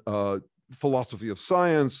in philosophy of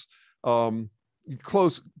science.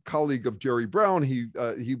 Close colleague of Jerry Brown.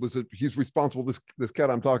 He's responsible. This cat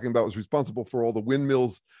I'm talking about was responsible for all the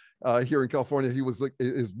windmills here in California. He was like,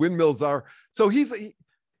 his windmills are. So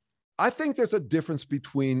I think there's a difference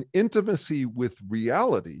between intimacy with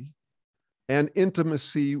reality and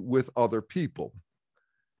intimacy with other people.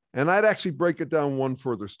 And I'd actually break it down one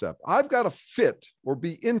further step. I've got to fit or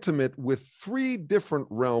be intimate with three different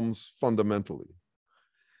realms fundamentally.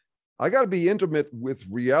 I got to be intimate with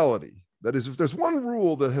reality. That is, if there's one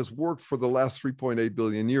rule that has worked for the last 3.8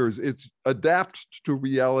 billion years, it's adapt to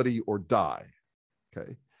reality or die.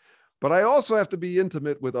 Okay. But I also have to be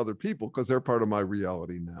intimate with other people because they're part of my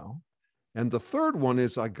reality now. And the third one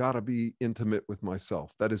is I got to be intimate with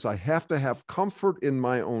myself. That is, I have to have comfort in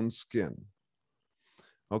my own skin.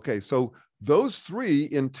 Okay, so those three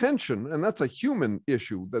in tension, and that's a human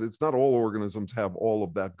issue, that it's not all organisms have all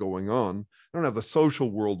of that going on. They don't have the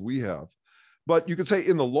social world we have. But you could say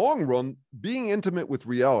in the long run, being intimate with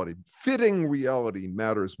reality, fitting reality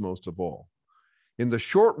matters most of all. In the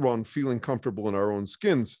short run, feeling comfortable in our own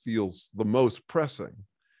skins feels the most pressing.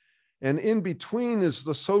 And in between is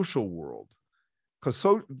the social world,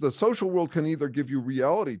 because the social world can either give you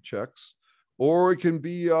reality checks, or it can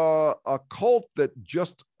be a cult that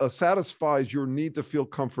just satisfies your need to feel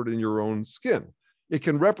comfort in your own skin. It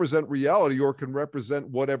can represent reality, or it can represent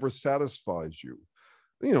whatever satisfies you.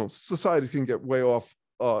 You know, society can get way off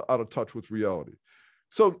out of touch with reality.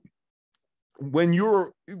 So when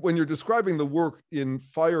you're describing the work in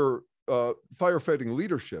firefighting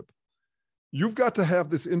leadership, you've got to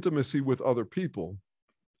have this intimacy with other people,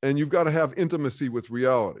 and you've got to have intimacy with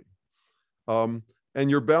reality. And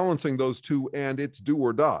you're balancing those two, and it's do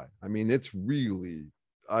or die. I mean, it's really,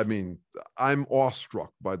 I mean, I'm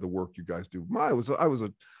awestruck by the work you guys do. I was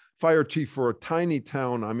a fire chief for a tiny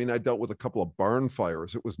town. I mean, I dealt with a couple of barn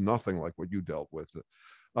fires. It was nothing like what you dealt with.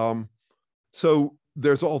 So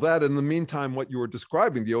there's all that. In the meantime, what you were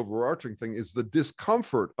describing, the overarching thing, is the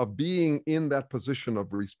discomfort of being in that position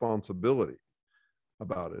of responsibility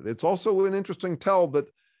about it. It's also an interesting tell that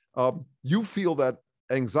you feel that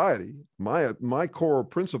anxiety. My core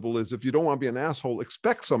principle is, if you don't want to be an asshole,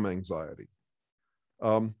 expect some anxiety.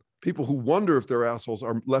 People who wonder if they're assholes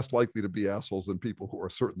are less likely to be assholes than people who are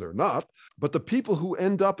certain they're not. But the people who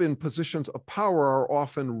end up in positions of power are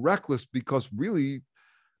often reckless because really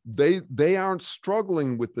they aren't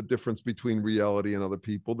struggling with the difference between reality and other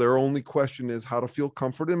people. Their only question is how to feel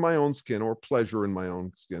comfort in my own skin or pleasure in my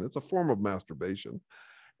own skin. It's a form of masturbation.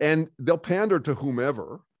 And they'll pander to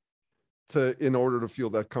whomever in order to feel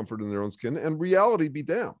that comfort in their own skin, and reality be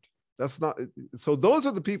damned. That's not, so those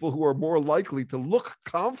are the people who are more likely to look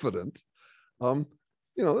confident. You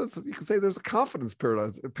know, you can say there's a confidence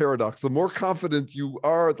paradox. The more confident you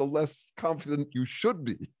are, the less confident you should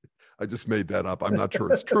be. I just made that up. I'm not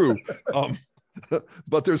sure it's true.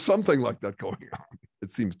 But there's something like that going on,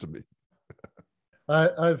 it seems to me.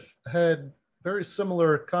 I've had very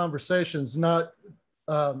similar conversations, not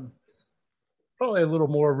probably a little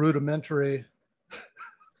more rudimentary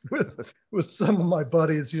with some of my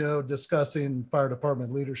buddies, you know, discussing fire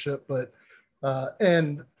department leadership, but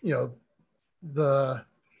and you know, the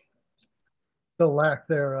lack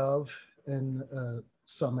thereof in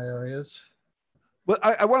some areas. But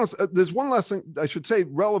I want to, there's one last thing I should say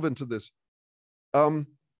relevant to this. In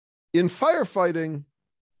firefighting,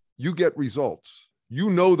 you get results. You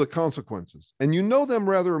know the consequences, and you know them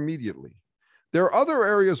rather immediately. There are other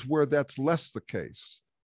areas where that's less the case.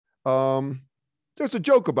 There's a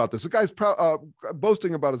joke about this. A guy's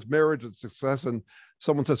boasting about his marriage and success, and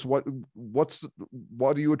someone says, what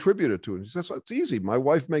do you attribute it to? And he says, well, it's easy. My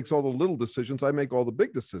wife makes all the little decisions. I make all the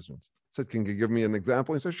big decisions. I said, can you give me an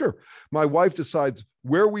example? He said, sure. My wife decides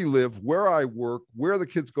where we live, where I work, where the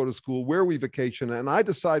kids go to school, where we vacation, and I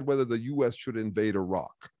decide whether the US should invade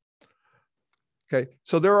Iraq. Okay,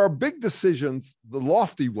 so there are big decisions, the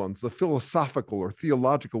lofty ones, the philosophical or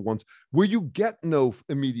theological ones, where you get no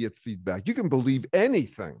immediate feedback. You can believe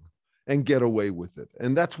anything and get away with it.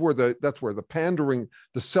 And that's where the pandering,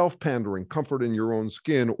 the self-pandering, comfort in your own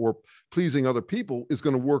skin or pleasing other people is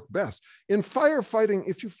going to work best. In firefighting,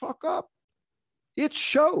 if you fuck up, it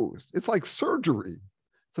shows. It's like surgery.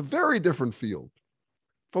 It's a very different field.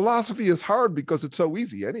 Philosophy is hard because it's so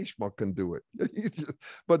easy. Any schmuck can do it.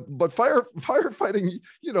 but firefighting,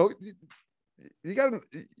 you know,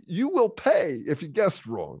 you will pay if you guessed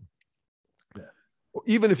wrong. Yeah.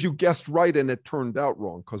 Even if you guessed right and it turned out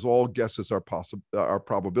wrong, because all guesses are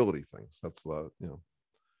probability things. That's you know,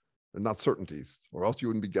 they're not certainties, or else you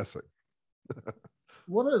wouldn't be guessing.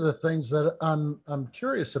 One of the things that I'm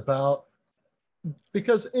curious about,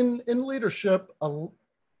 because in leadership,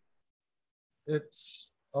 it's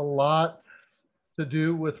a lot to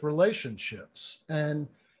do with relationships, and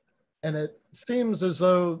it seems as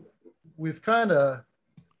though we've kind of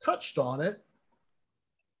touched on it,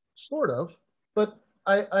 sort of, but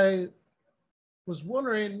I was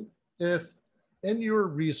wondering if in your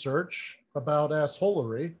research about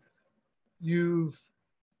assholery, you've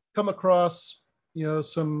come across, you know,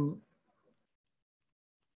 something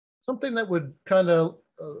that would kind of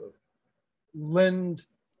lend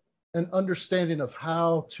an understanding of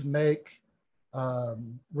how to make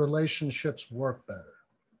relationships work better.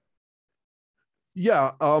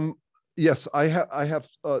 Yeah. Yes, I have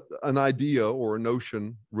an idea or a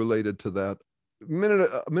notion related to that. A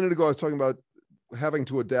minute ago, I was talking about having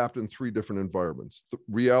to adapt in three different environments: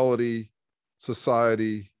 reality,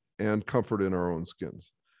 society, and comfort in our own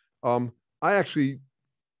skins. I actually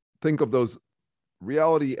think of those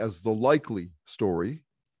reality as the likely story,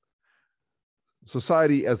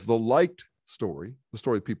 society as the liked story, the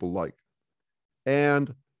story people like,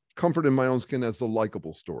 and comfort in my own skin as the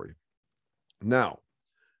likable story. Now,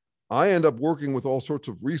 I end up working with all sorts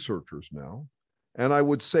of researchers now, and I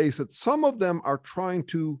would say that some of them are trying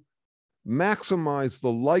to maximize the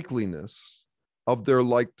likeliness of their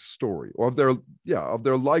liked story, or of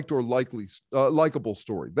their liked or likable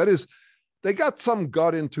story. That is, they got some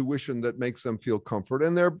gut intuition that makes them feel comfort,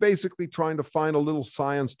 and they're basically trying to find a little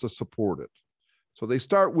science to support it. So they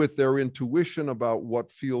start with their intuition about what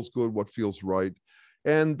feels good, what feels right,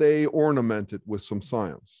 and they ornament it with some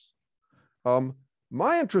science.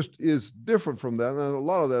 My interest is different from that, and a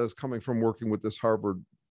lot of that is coming from working with this Harvard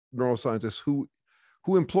neuroscientist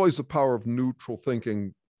who employs the power of neutral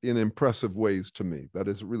thinking in impressive ways to me. That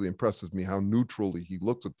is, it really impresses me how neutrally he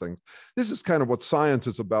looks at things. This is kind of what science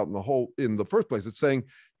is about in the first place. It's saying,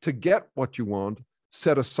 to get what you want,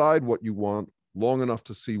 set aside what you want long enough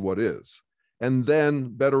to see what is. And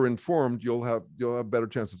then, better informed, you'll have better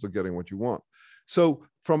chances of getting what you want. So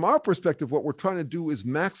from our perspective, what we're trying to do is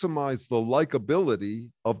maximize the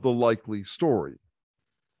likability of the likely story.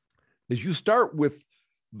 Is you start with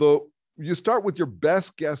your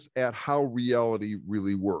best guess at how reality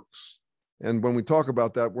really works. And when we talk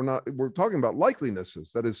about that, we're talking about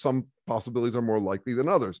likelinesses. That is, some possibilities are more likely than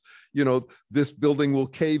others. This building will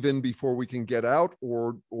cave in before we can get out,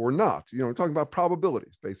 or not. We're talking about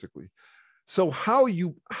probabilities, basically. So how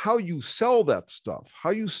you sell that stuff,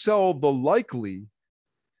 how you sell the likely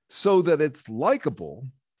so that it's likable,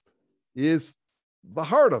 is the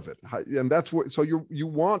heart of it. And that's what, so you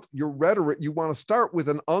want your rhetoric, you want to start with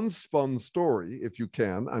an unspun story, if you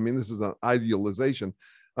can. I mean, this is an idealization,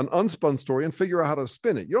 an unspun story, and figure out how to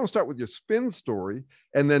spin it. You don't start with your spin story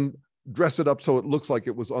and then dress it up so it looks like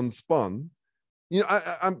it was unspun.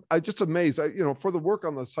 I'm just amazed. For the work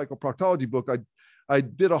on the psychoproctology book, I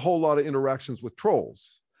did a whole lot of interactions with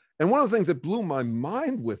trolls. And one of the things that blew my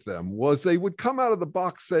mind with them was they would come out of the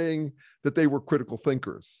box saying that they were critical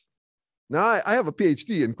thinkers. Now, I have a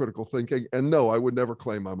PhD in critical thinking, and no, I would never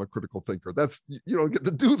claim I'm a critical thinker. You don't get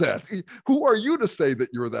to do that. Who are you to say that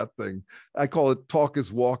you're that thing? I call it talk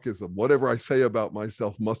is walkism. Whatever I say about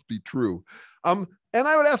myself must be true. And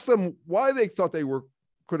I would ask them why they thought they were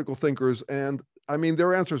critical thinkers. And I mean,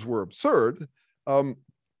 their answers were absurd. I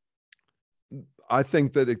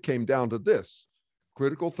think that it came down to this.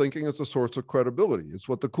 Critical thinking is a source of credibility. It's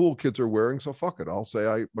what the cool kids are wearing, so fuck it. I'll say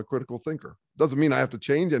I'm a critical thinker. Doesn't mean I have to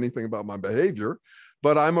change anything about my behavior,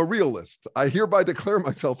 but I'm a realist. I hereby declare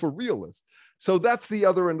myself a realist. So that's the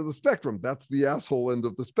other end of the spectrum. That's the asshole end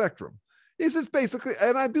of the spectrum. Is it basically,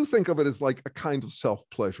 and I do think of it as like a kind of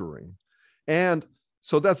self-pleasuring. And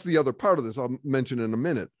so that's the other part of this I'll mention in a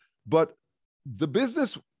minute. But the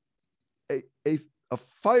business, a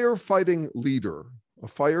firefighting leader, a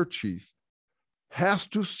fire chief, has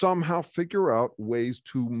to somehow figure out ways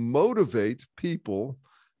to motivate people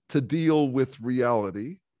to deal with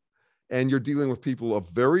reality. And you're dealing with people of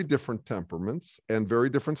very different temperaments and very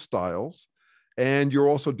different styles. And you're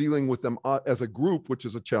also dealing with them as a group, which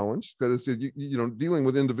is a challenge. That is, dealing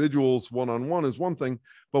with individuals one-on-one is one thing,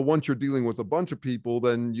 but once you're dealing with a bunch of people,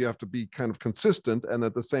 then you have to be kind of consistent. And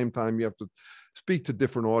at the same time, you have to speak to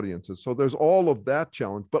different audiences. So there's all of that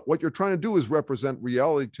challenge. But what you're trying to do is represent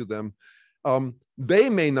reality to them. They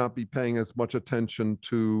may not be paying as much attention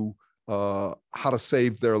to how to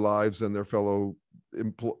save their lives and their fellow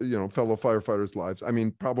firefighters' lives. I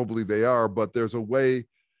mean, probably they are, but there's a way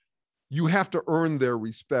you have to earn their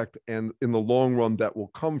respect. And in the long run, that will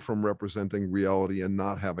come from representing reality and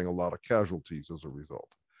not having a lot of casualties as a result.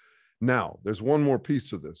 Now, there's one more piece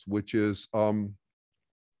to this, which is, I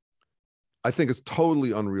think it's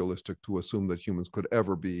totally unrealistic to assume that humans could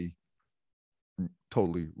ever be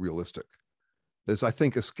totally realistic. I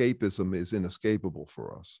think escapism is inescapable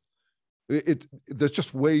for us. There's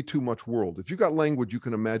just way too much world. If you got language, you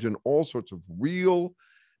can imagine all sorts of real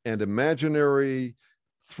and imaginary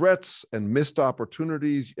threats and missed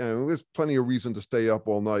opportunities. There's plenty of reason to stay up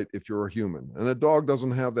all night if you're a human. And a dog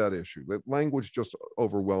doesn't have that issue. That language just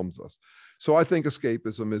overwhelms us. So I think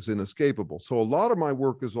escapism is inescapable. So a lot of my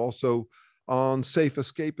work is also on safe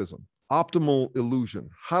escapism, optimal illusion,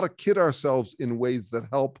 how to kid ourselves in ways that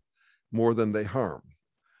help more than they harm.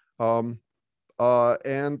 Um,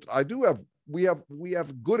 and we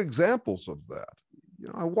have good examples of that. You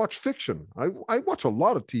know, I watch fiction. I watch a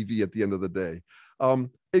lot of TV at the end of the day.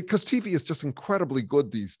 Because TV is just incredibly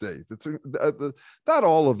good these days. It's not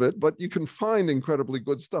all of it, but you can find incredibly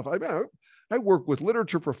good stuff. I work with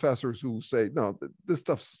literature professors who say, no, this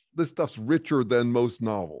stuff's richer than most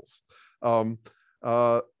novels. Um,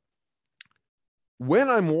 uh, when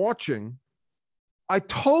I'm watching, I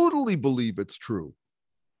totally believe it's true,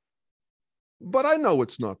 but I know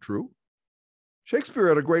it's not true. Shakespeare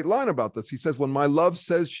had a great line about this. He says, when my love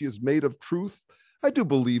says she is made of truth, I do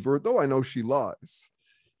believe her, though I know she lies.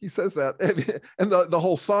 He says that, and the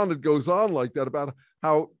whole sonnet goes on like that about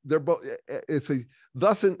how they're both.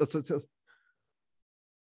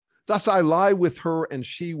 Thus I lie with her and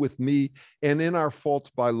she with me, and in our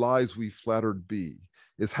faults by lies we flattered be,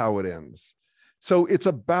 is how it ends. So it's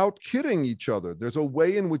about kidding each other. There's a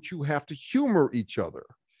way in which you have to humor each other,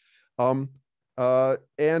 and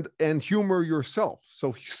humor yourself.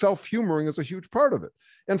 So self-humoring is a huge part of it.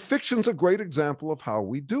 And fiction's a great example of how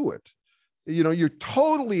we do it. You know, you're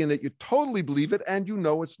totally in it, you totally believe it, and you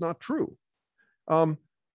know it's not true.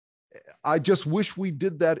 I just wish we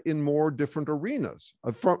did that in more different arenas.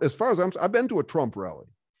 As far as I've been to a Trump rally.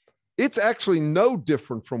 It's actually no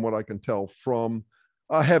different from what I can tell from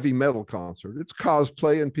a heavy metal concert. It's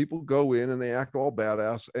cosplay, and people go in and they act all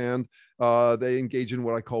badass, and they engage in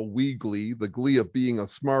what I call we glee, the glee of being a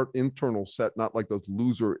smart internal set, not like those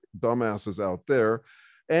loser dumbasses out there.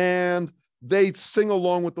 And they sing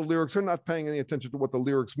along with the lyrics. They're not paying any attention to what the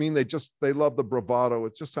lyrics mean. They love the bravado.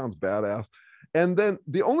 It just sounds badass. And then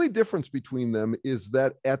the only difference between them is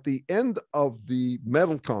that at the end of the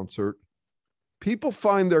metal concert, people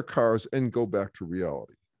find their cars and go back to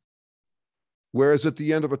reality. Whereas at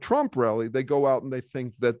the end of a Trump rally, they go out and they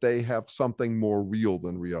think that they have something more real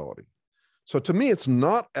than reality. So to me, it's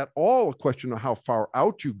not at all a question of how far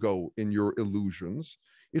out you go in your illusions.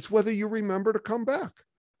 It's whether you remember to come back.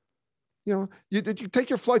 You know, you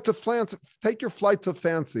take your flight to fancy,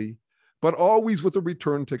 but always with a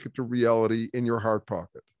return ticket to reality in your heart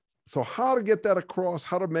pocket. So how to get that across,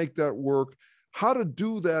 how to make that work, how to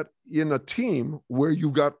do that in a team where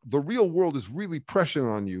you got the real world is really pressing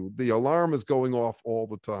on you. The alarm is going off all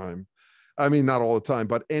the time. I mean, not all the time,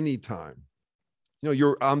 but any time. You know,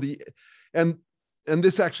 you're on the, and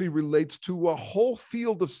this actually relates to a whole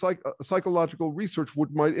field of psychological research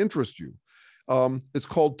which might interest you. It's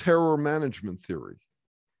called terror management theory.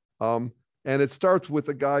 And it starts with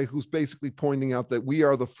a guy who's basically pointing out that we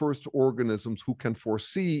are the first organisms who can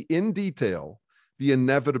foresee in detail the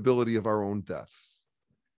inevitability of our own deaths.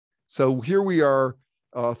 So here we are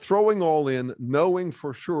throwing all in, knowing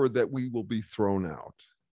for sure that we will be thrown out.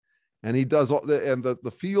 And he does all, and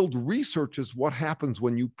the field researches what happens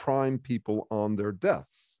when you prime people on their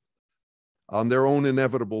deaths, on their own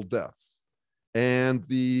inevitable deaths. And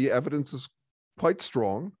the evidence is quite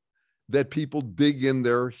strong that people dig in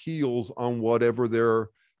their heels on whatever their,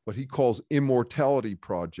 what he calls immortality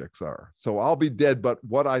projects are. So I'll be dead, but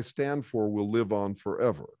what I stand for will live on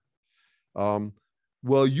forever.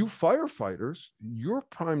 Well, you firefighters, you're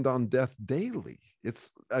primed on death daily.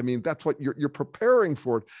 I mean, that's what you're preparing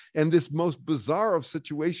for it. And this most bizarre of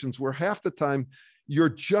situations where half the time you're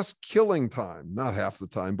just killing time, not half the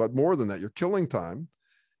time, but more than that, you're killing time.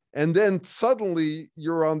 And then suddenly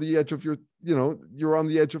you're on the edge of you're on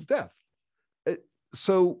the edge of death.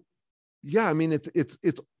 So yeah, I mean, it's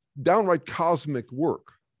downright cosmic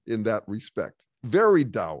work in that respect. Very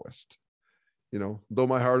Taoist, you know, though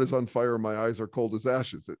my heart is on fire, my eyes are cold as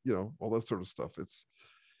ashes, you know, all that sort of stuff. It's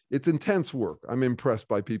intense work. I'm impressed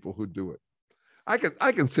by people who do it. I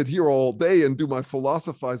can sit here all day and do my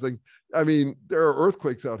philosophizing. I mean, there are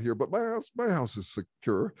earthquakes out here, but my house is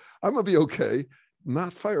secure. I'm gonna be okay.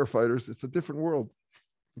 Not firefighters. It's a different world.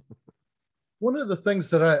 One of the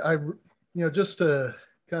things that I just to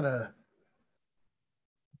kind of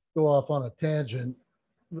go off on a tangent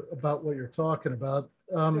about what you're talking about.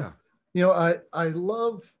 Yeah. I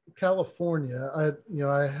love California. I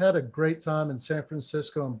had a great time in San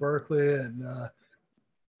Francisco and Berkeley, and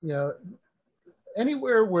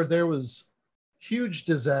anywhere where there was huge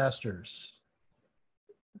disasters.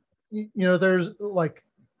 There's like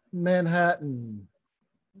Manhattan,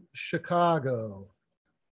 Chicago,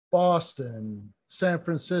 Boston, San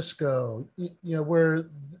Francisco, where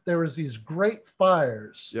there was these great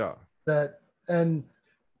fires. Yeah.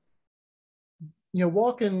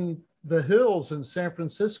 Walking the hills in San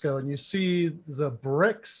Francisco and you see the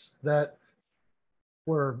bricks that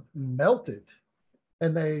were melted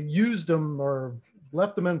and they used them or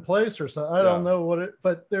left them in place or something. I don't know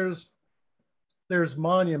but there's there's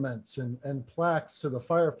monuments and plaques to the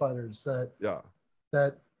firefighters Yeah.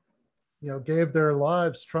 that gave their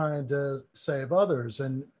lives trying to save others,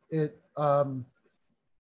 and it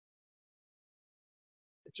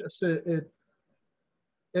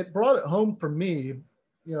brought it home for me,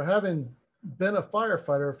 having been a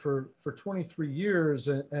firefighter for 23 years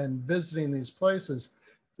and visiting these places,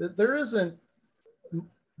 that there isn't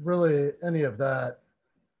really any of that.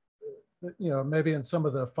 Maybe in some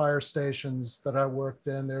of the fire stations that I worked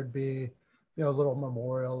in, there'd be, a little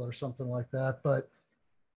memorial or something like that, but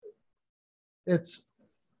it's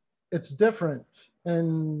different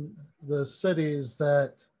in the cities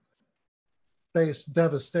that face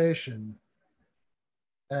devastation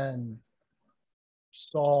and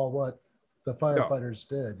saw what the firefighters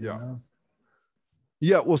did.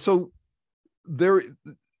 Yeah. Well, so there.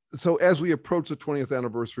 So as we approach the 20th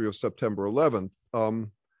anniversary of September 11th,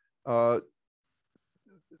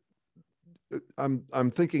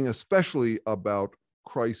 I'm thinking especially about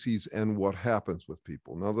crises and what happens with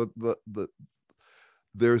people. Now,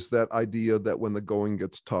 there's that idea that when the going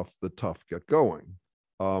gets tough, the tough get going.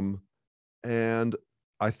 And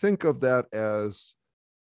I think of that as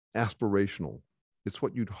aspirational. It's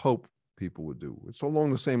what you'd hope people would do. It's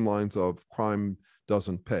along the same lines of crime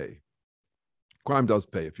doesn't pay. Crime does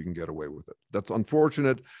pay if you can get away with it. That's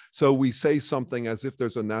unfortunate. So we say something as if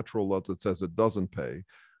there's a natural law that says it doesn't pay.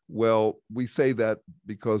 Well, we say that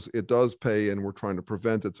because it does pay and we're trying to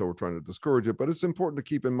prevent it, so we're trying to discourage it. But it's important to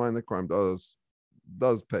keep in mind that crime does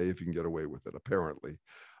pay if you can get away with it, apparently.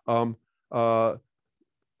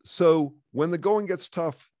 So when the going gets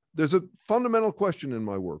tough, there's a fundamental question in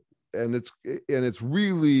my work, and it's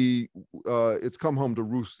really it's come home to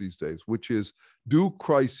roost these days, which is, do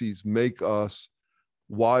crises make us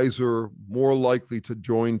wiser, more likely to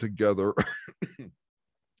join together,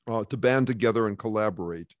 to band together and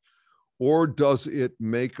collaborate, or does it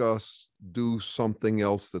make us do something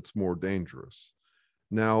else that's more dangerous?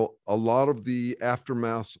 Now, a lot of the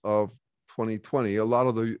aftermath of 2020, a lot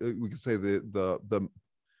of the, we could say the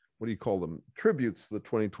what do you call them, tributes to the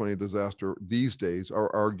 2020 disaster these days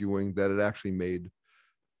are arguing that it actually made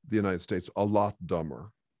the United States a lot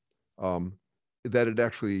dumber, that it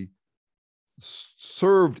actually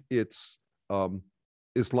served its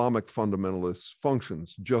Islamic fundamentalist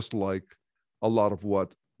functions, just like a lot of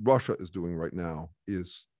what Russia is doing right now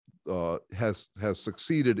is has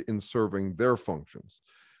succeeded in serving their functions.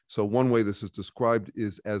 So one way this is described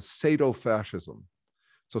is as sadofascism.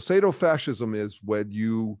 So sadofascism is when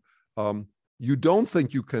you don't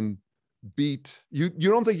think you can you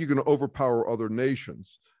don't think you can overpower other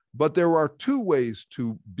nations, but there are two ways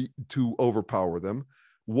to overpower them.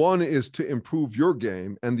 One is to improve your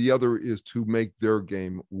game, and the other is to make their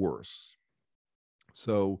game worse.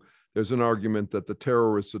 So there's an argument that the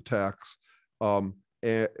terrorist attacks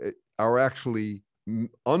are actually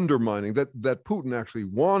undermining, that Putin actually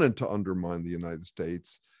wanted to undermine the United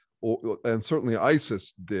States, and certainly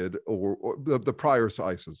ISIS did, or the prior to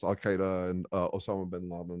ISIS, Al Qaeda and Osama bin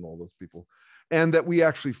Laden and all those people, and that we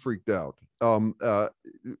actually freaked out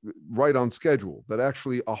right on schedule. That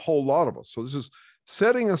actually a whole lot of us. So this is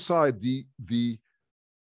setting aside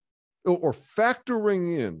or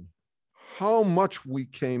factoring in how much we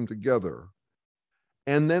came together,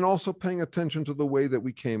 and then also paying attention to the way that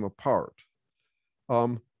we came apart.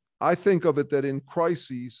 I think of it that in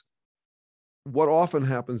crises, what often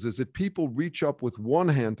happens is that people reach up with one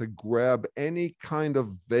hand to grab any kind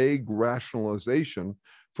of vague rationalization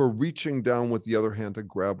for reaching down with the other hand to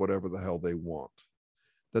grab whatever the hell they want.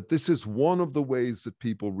 That this is one of the ways that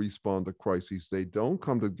people respond to crises. They don't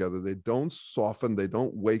come together, they don't soften, they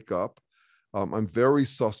don't wake up. I'm very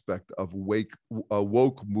suspect of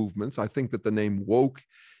woke movements. I think that the name woke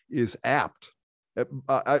is apt.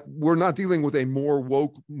 We're not dealing with a more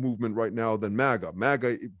woke movement right now than MAGA.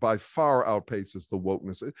 MAGA by far outpaces the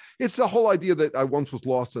wokeness. It's the whole idea that I once was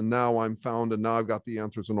lost and now I'm found and now I've got the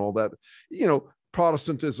answers and all that. You know,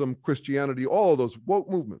 Protestantism, Christianity, all of those woke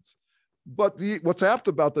movements. But what's apt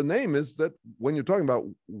about the name is that when you're talking about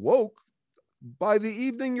woke, by the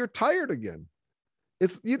evening you're tired again.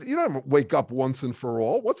 It's you don't wake up once and for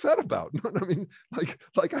all. What's that about? I mean,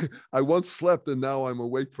 like I once slept and now I'm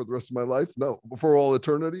awake for the rest of my life. No, for all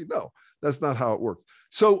eternity. No, that's not how it works.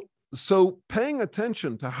 So paying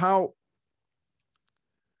attention to how,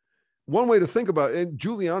 one way to think about it, and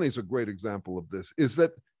Giuliani's a great example of this, is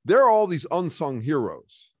that there are all these unsung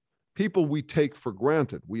heroes, people we take for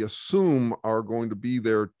granted, we assume are going to be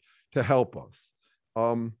there to help us.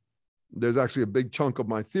 There's actually a big chunk of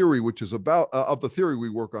my theory, which is about, of the theory we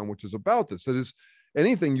work on, which is about this. That is,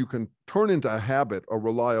 anything you can turn into a habit, a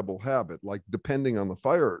reliable habit, like depending on the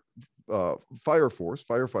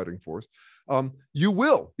firefighting force, you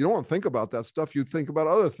don't want to think about that stuff. You think about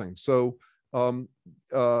other things. So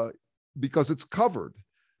because it's covered.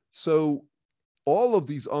 So all of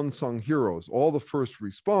these unsung heroes, all the first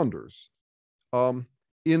responders,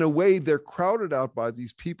 in a way, they're crowded out by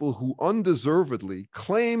these people who undeservedly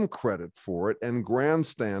claim credit for it and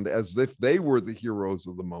grandstand as if they were the heroes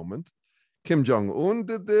of the moment. Kim Jong-un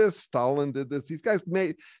did this, Stalin did this. These guys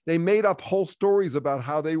made up whole stories about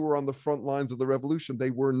how they were on the front lines of the revolution.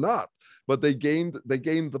 They were not, but they gained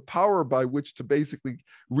the power by which to basically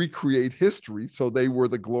recreate history. So they were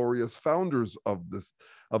the glorious founders of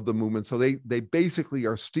the movement. So they basically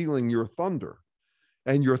are stealing your thunder,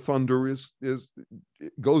 and your thunder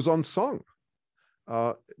goes unsung,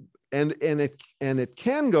 and it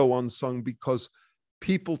can go unsung because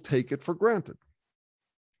people take it for granted.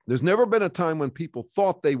 There's never been a time when people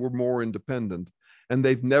thought they were more independent, and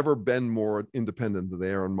they've never been more independent than they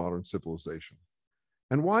are in modern civilization.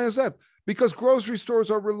 And why is that? Because grocery stores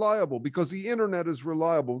are reliable, because the internet is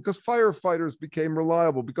reliable, because firefighters became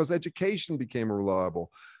reliable, because education became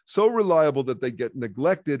reliable. So reliable that they get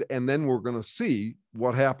neglected, and then we're going to see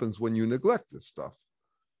what happens when you neglect this stuff.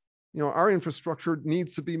 Our infrastructure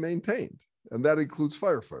needs to be maintained, and that includes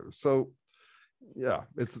firefighters. So yeah,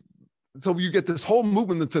 so you get this whole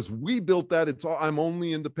movement that says we built that. I'm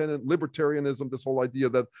only independent, libertarianism, this whole idea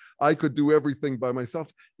that I could do everything by myself.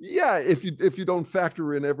 Yeah, if you don't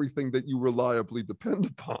factor in everything that you reliably depend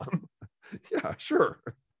upon. Yeah, sure.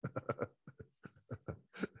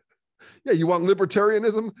 Yeah, you want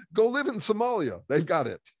libertarianism? Go live in Somalia. They've got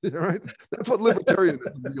it, right? That's what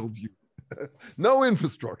libertarianism yields you. No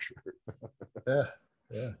infrastructure.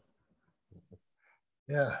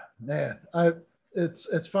 Yeah, man.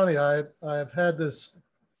 It's funny. I've had this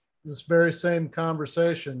very same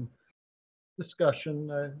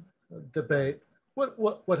discussion, debate,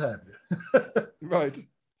 what have you. Right.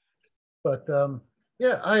 But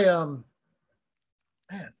yeah,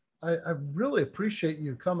 man, I really appreciate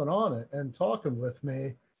you coming on it and talking with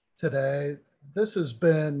me today. This has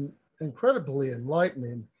been incredibly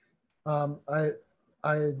enlightening. I'd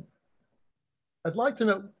like to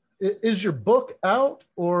know, is your book out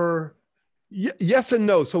or? Yes and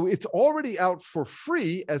no. So it's already out for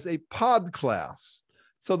free as a podcast.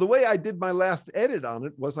 So the way I did my last edit on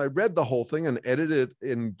it was I read the whole thing and edited it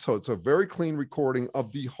in. So it's a very clean recording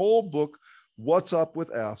of the whole book, What's Up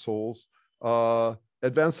with Assholes,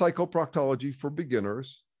 Advanced Psychoproctology for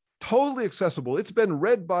Beginners, totally accessible. It's been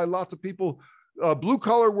read by lots of people. Blue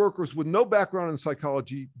collar workers with no background in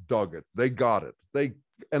psychology dug it. They got it.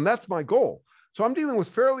 And that's my goal. So I'm dealing with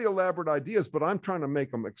fairly elaborate ideas, but I'm trying to make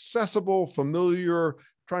them accessible, familiar,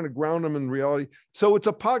 trying to ground them in reality. So it's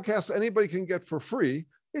a podcast anybody can get for free.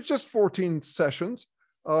 It's just 14 sessions,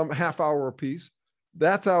 half hour a piece.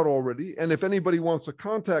 That's out already. And if anybody wants to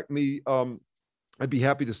contact me, I'd be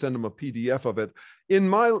happy to send them a PDF of it. In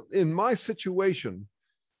my situation,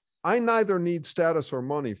 I neither need status or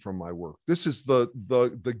money from my work. This is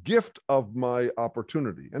the gift of my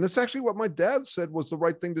opportunity. And it's actually what my dad said was the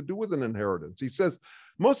right thing to do with an inheritance. He says,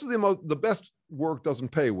 most of the best work doesn't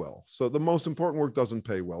pay well. So the most important work doesn't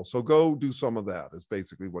pay well. So go do some of that, is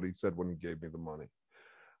basically what he said when he gave me the money.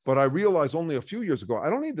 But I realized only a few years ago,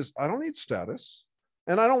 I don't need this. I don't need status.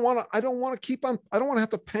 And I don't want to have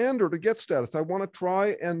to pander to get status. I want to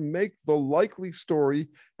try and make the likely story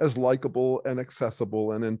as likable and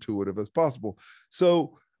accessible and intuitive as possible.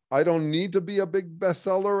 So I don't need to be a big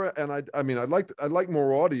bestseller. And I'd like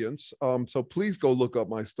more audience. So please go look up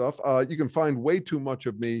my stuff. You can find way too much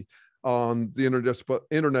of me on the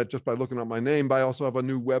internet just by looking up my name. But I also have a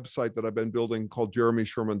new website that I've been building called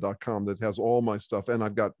jeremysherman.com that has all my stuff. And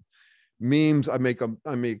I've got memes. I make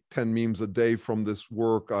 10 memes a day from this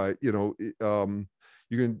work. You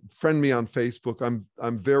can friend me on Facebook.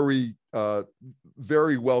 I'm very,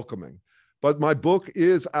 very welcoming. But my book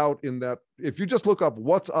is out in that. If you just look up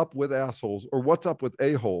What's Up with Assholes or What's Up with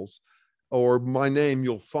A-Holes or my name,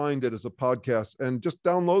 you'll find it as a podcast, and just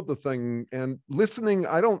download the thing and listening.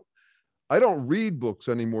 I don't read books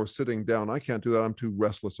anymore sitting down. I can't do that. I'm too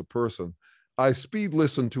restless a person. I speed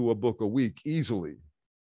listen to a book a week easily.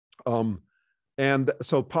 And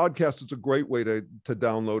so podcast is a great way to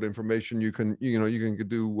download information. You can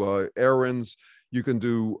do errands, you can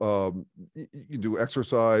do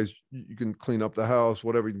exercise, you can clean up the house,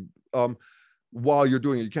 whatever, while you're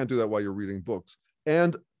doing it. You can't do that while you're reading books.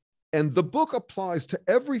 And the book applies to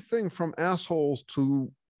everything from assholes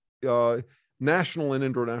to national and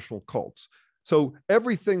international cults. So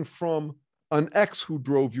everything from an ex who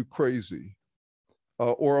drove you crazy,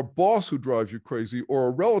 or a boss who drives you crazy, or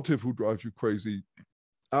a relative who drives you crazy,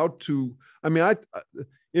 out to,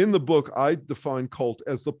 In the book, I define cult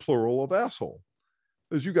as the plural of asshole.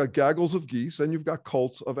 As you got gaggles of geese and you've got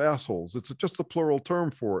cults of assholes. It's just a plural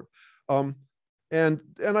term for it. And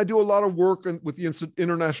I do a lot of work with the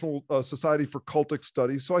International Society for Cultic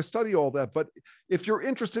Studies. So I study all that. But if you're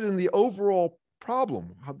interested in the overall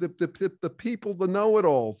problem, the people, the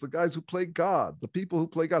know-it-alls, the guys who play God, the people who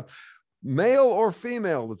play God, male or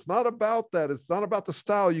female, it's not about that. It's not about the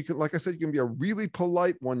style. You can, like I said, you can be a really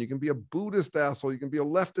polite one. You can be a Buddhist asshole. You can be a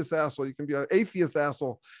leftist asshole. You can be an atheist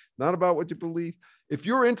asshole. Not about what you believe. If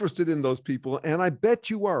you're interested in those people, and I bet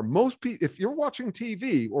you are, most people, if you're watching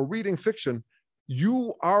TV or reading fiction,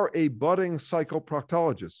 you are a budding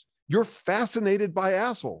psychoproctologist. You're fascinated by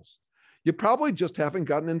assholes. You probably just haven't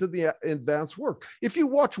gotten into the advanced work. If you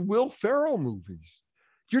watch Will Ferrell movies,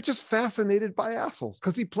 you're just fascinated by assholes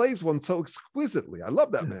because he plays one so exquisitely. I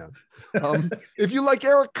love that man. If you like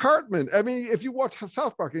Eric Cartman, I mean, if you watch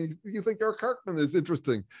South Park and you think Eric Cartman is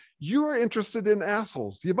interesting, you are interested in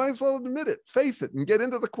assholes. You might as well admit it, face it, and get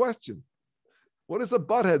into the question. What is a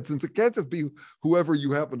butthead? Since it can't just be whoever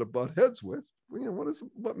you happen to butt heads with. You know,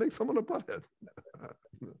 what makes someone a butthead?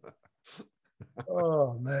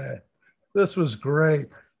 Oh man, this was great.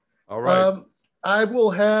 All right. I will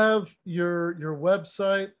have your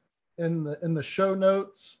website in the show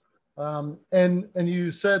notes. And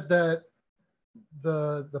you said that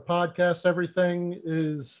the podcast, everything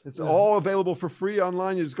is all available for free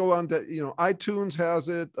online. You just go on to, iTunes has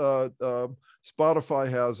it, Spotify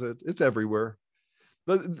has it. It's everywhere.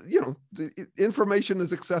 But the information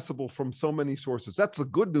is accessible from so many sources. That's the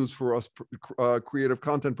good news for us creative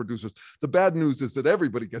content producers. The bad news is that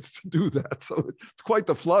everybody gets to do that. So it's quite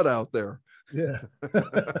the flood out there. Yeah.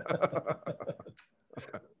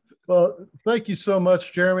 Well, thank you so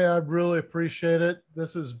much, Jeremy. I really appreciate it.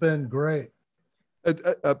 This has been great.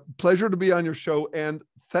 A pleasure to be on your show. And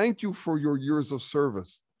thank you for your years of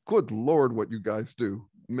service. Good Lord, what you guys do,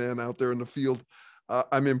 man, out there in the field.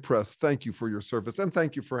 I'm impressed. Thank you for your service. And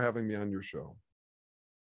thank you for having me on your show.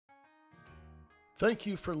 Thank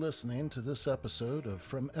you for listening to this episode of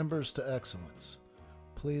From Embers to Excellence.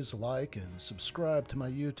 Please like and subscribe to my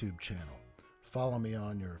YouTube channel. Follow me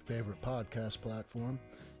on your favorite podcast platform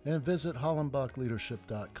and visit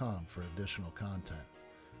hollenbachleadership.com for additional content.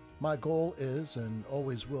 My goal is and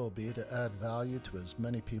always will be to add value to as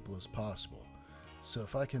many people as possible. So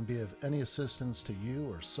if I can be of any assistance to you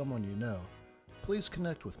or someone you know, please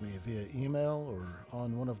connect with me via email or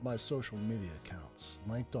on one of my social media accounts,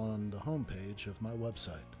 linked on the homepage of my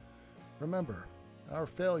website. Remember, our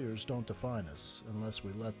failures don't define us unless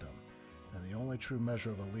we let them, and the only true measure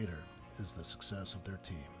of a leader is the success of their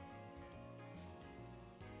team.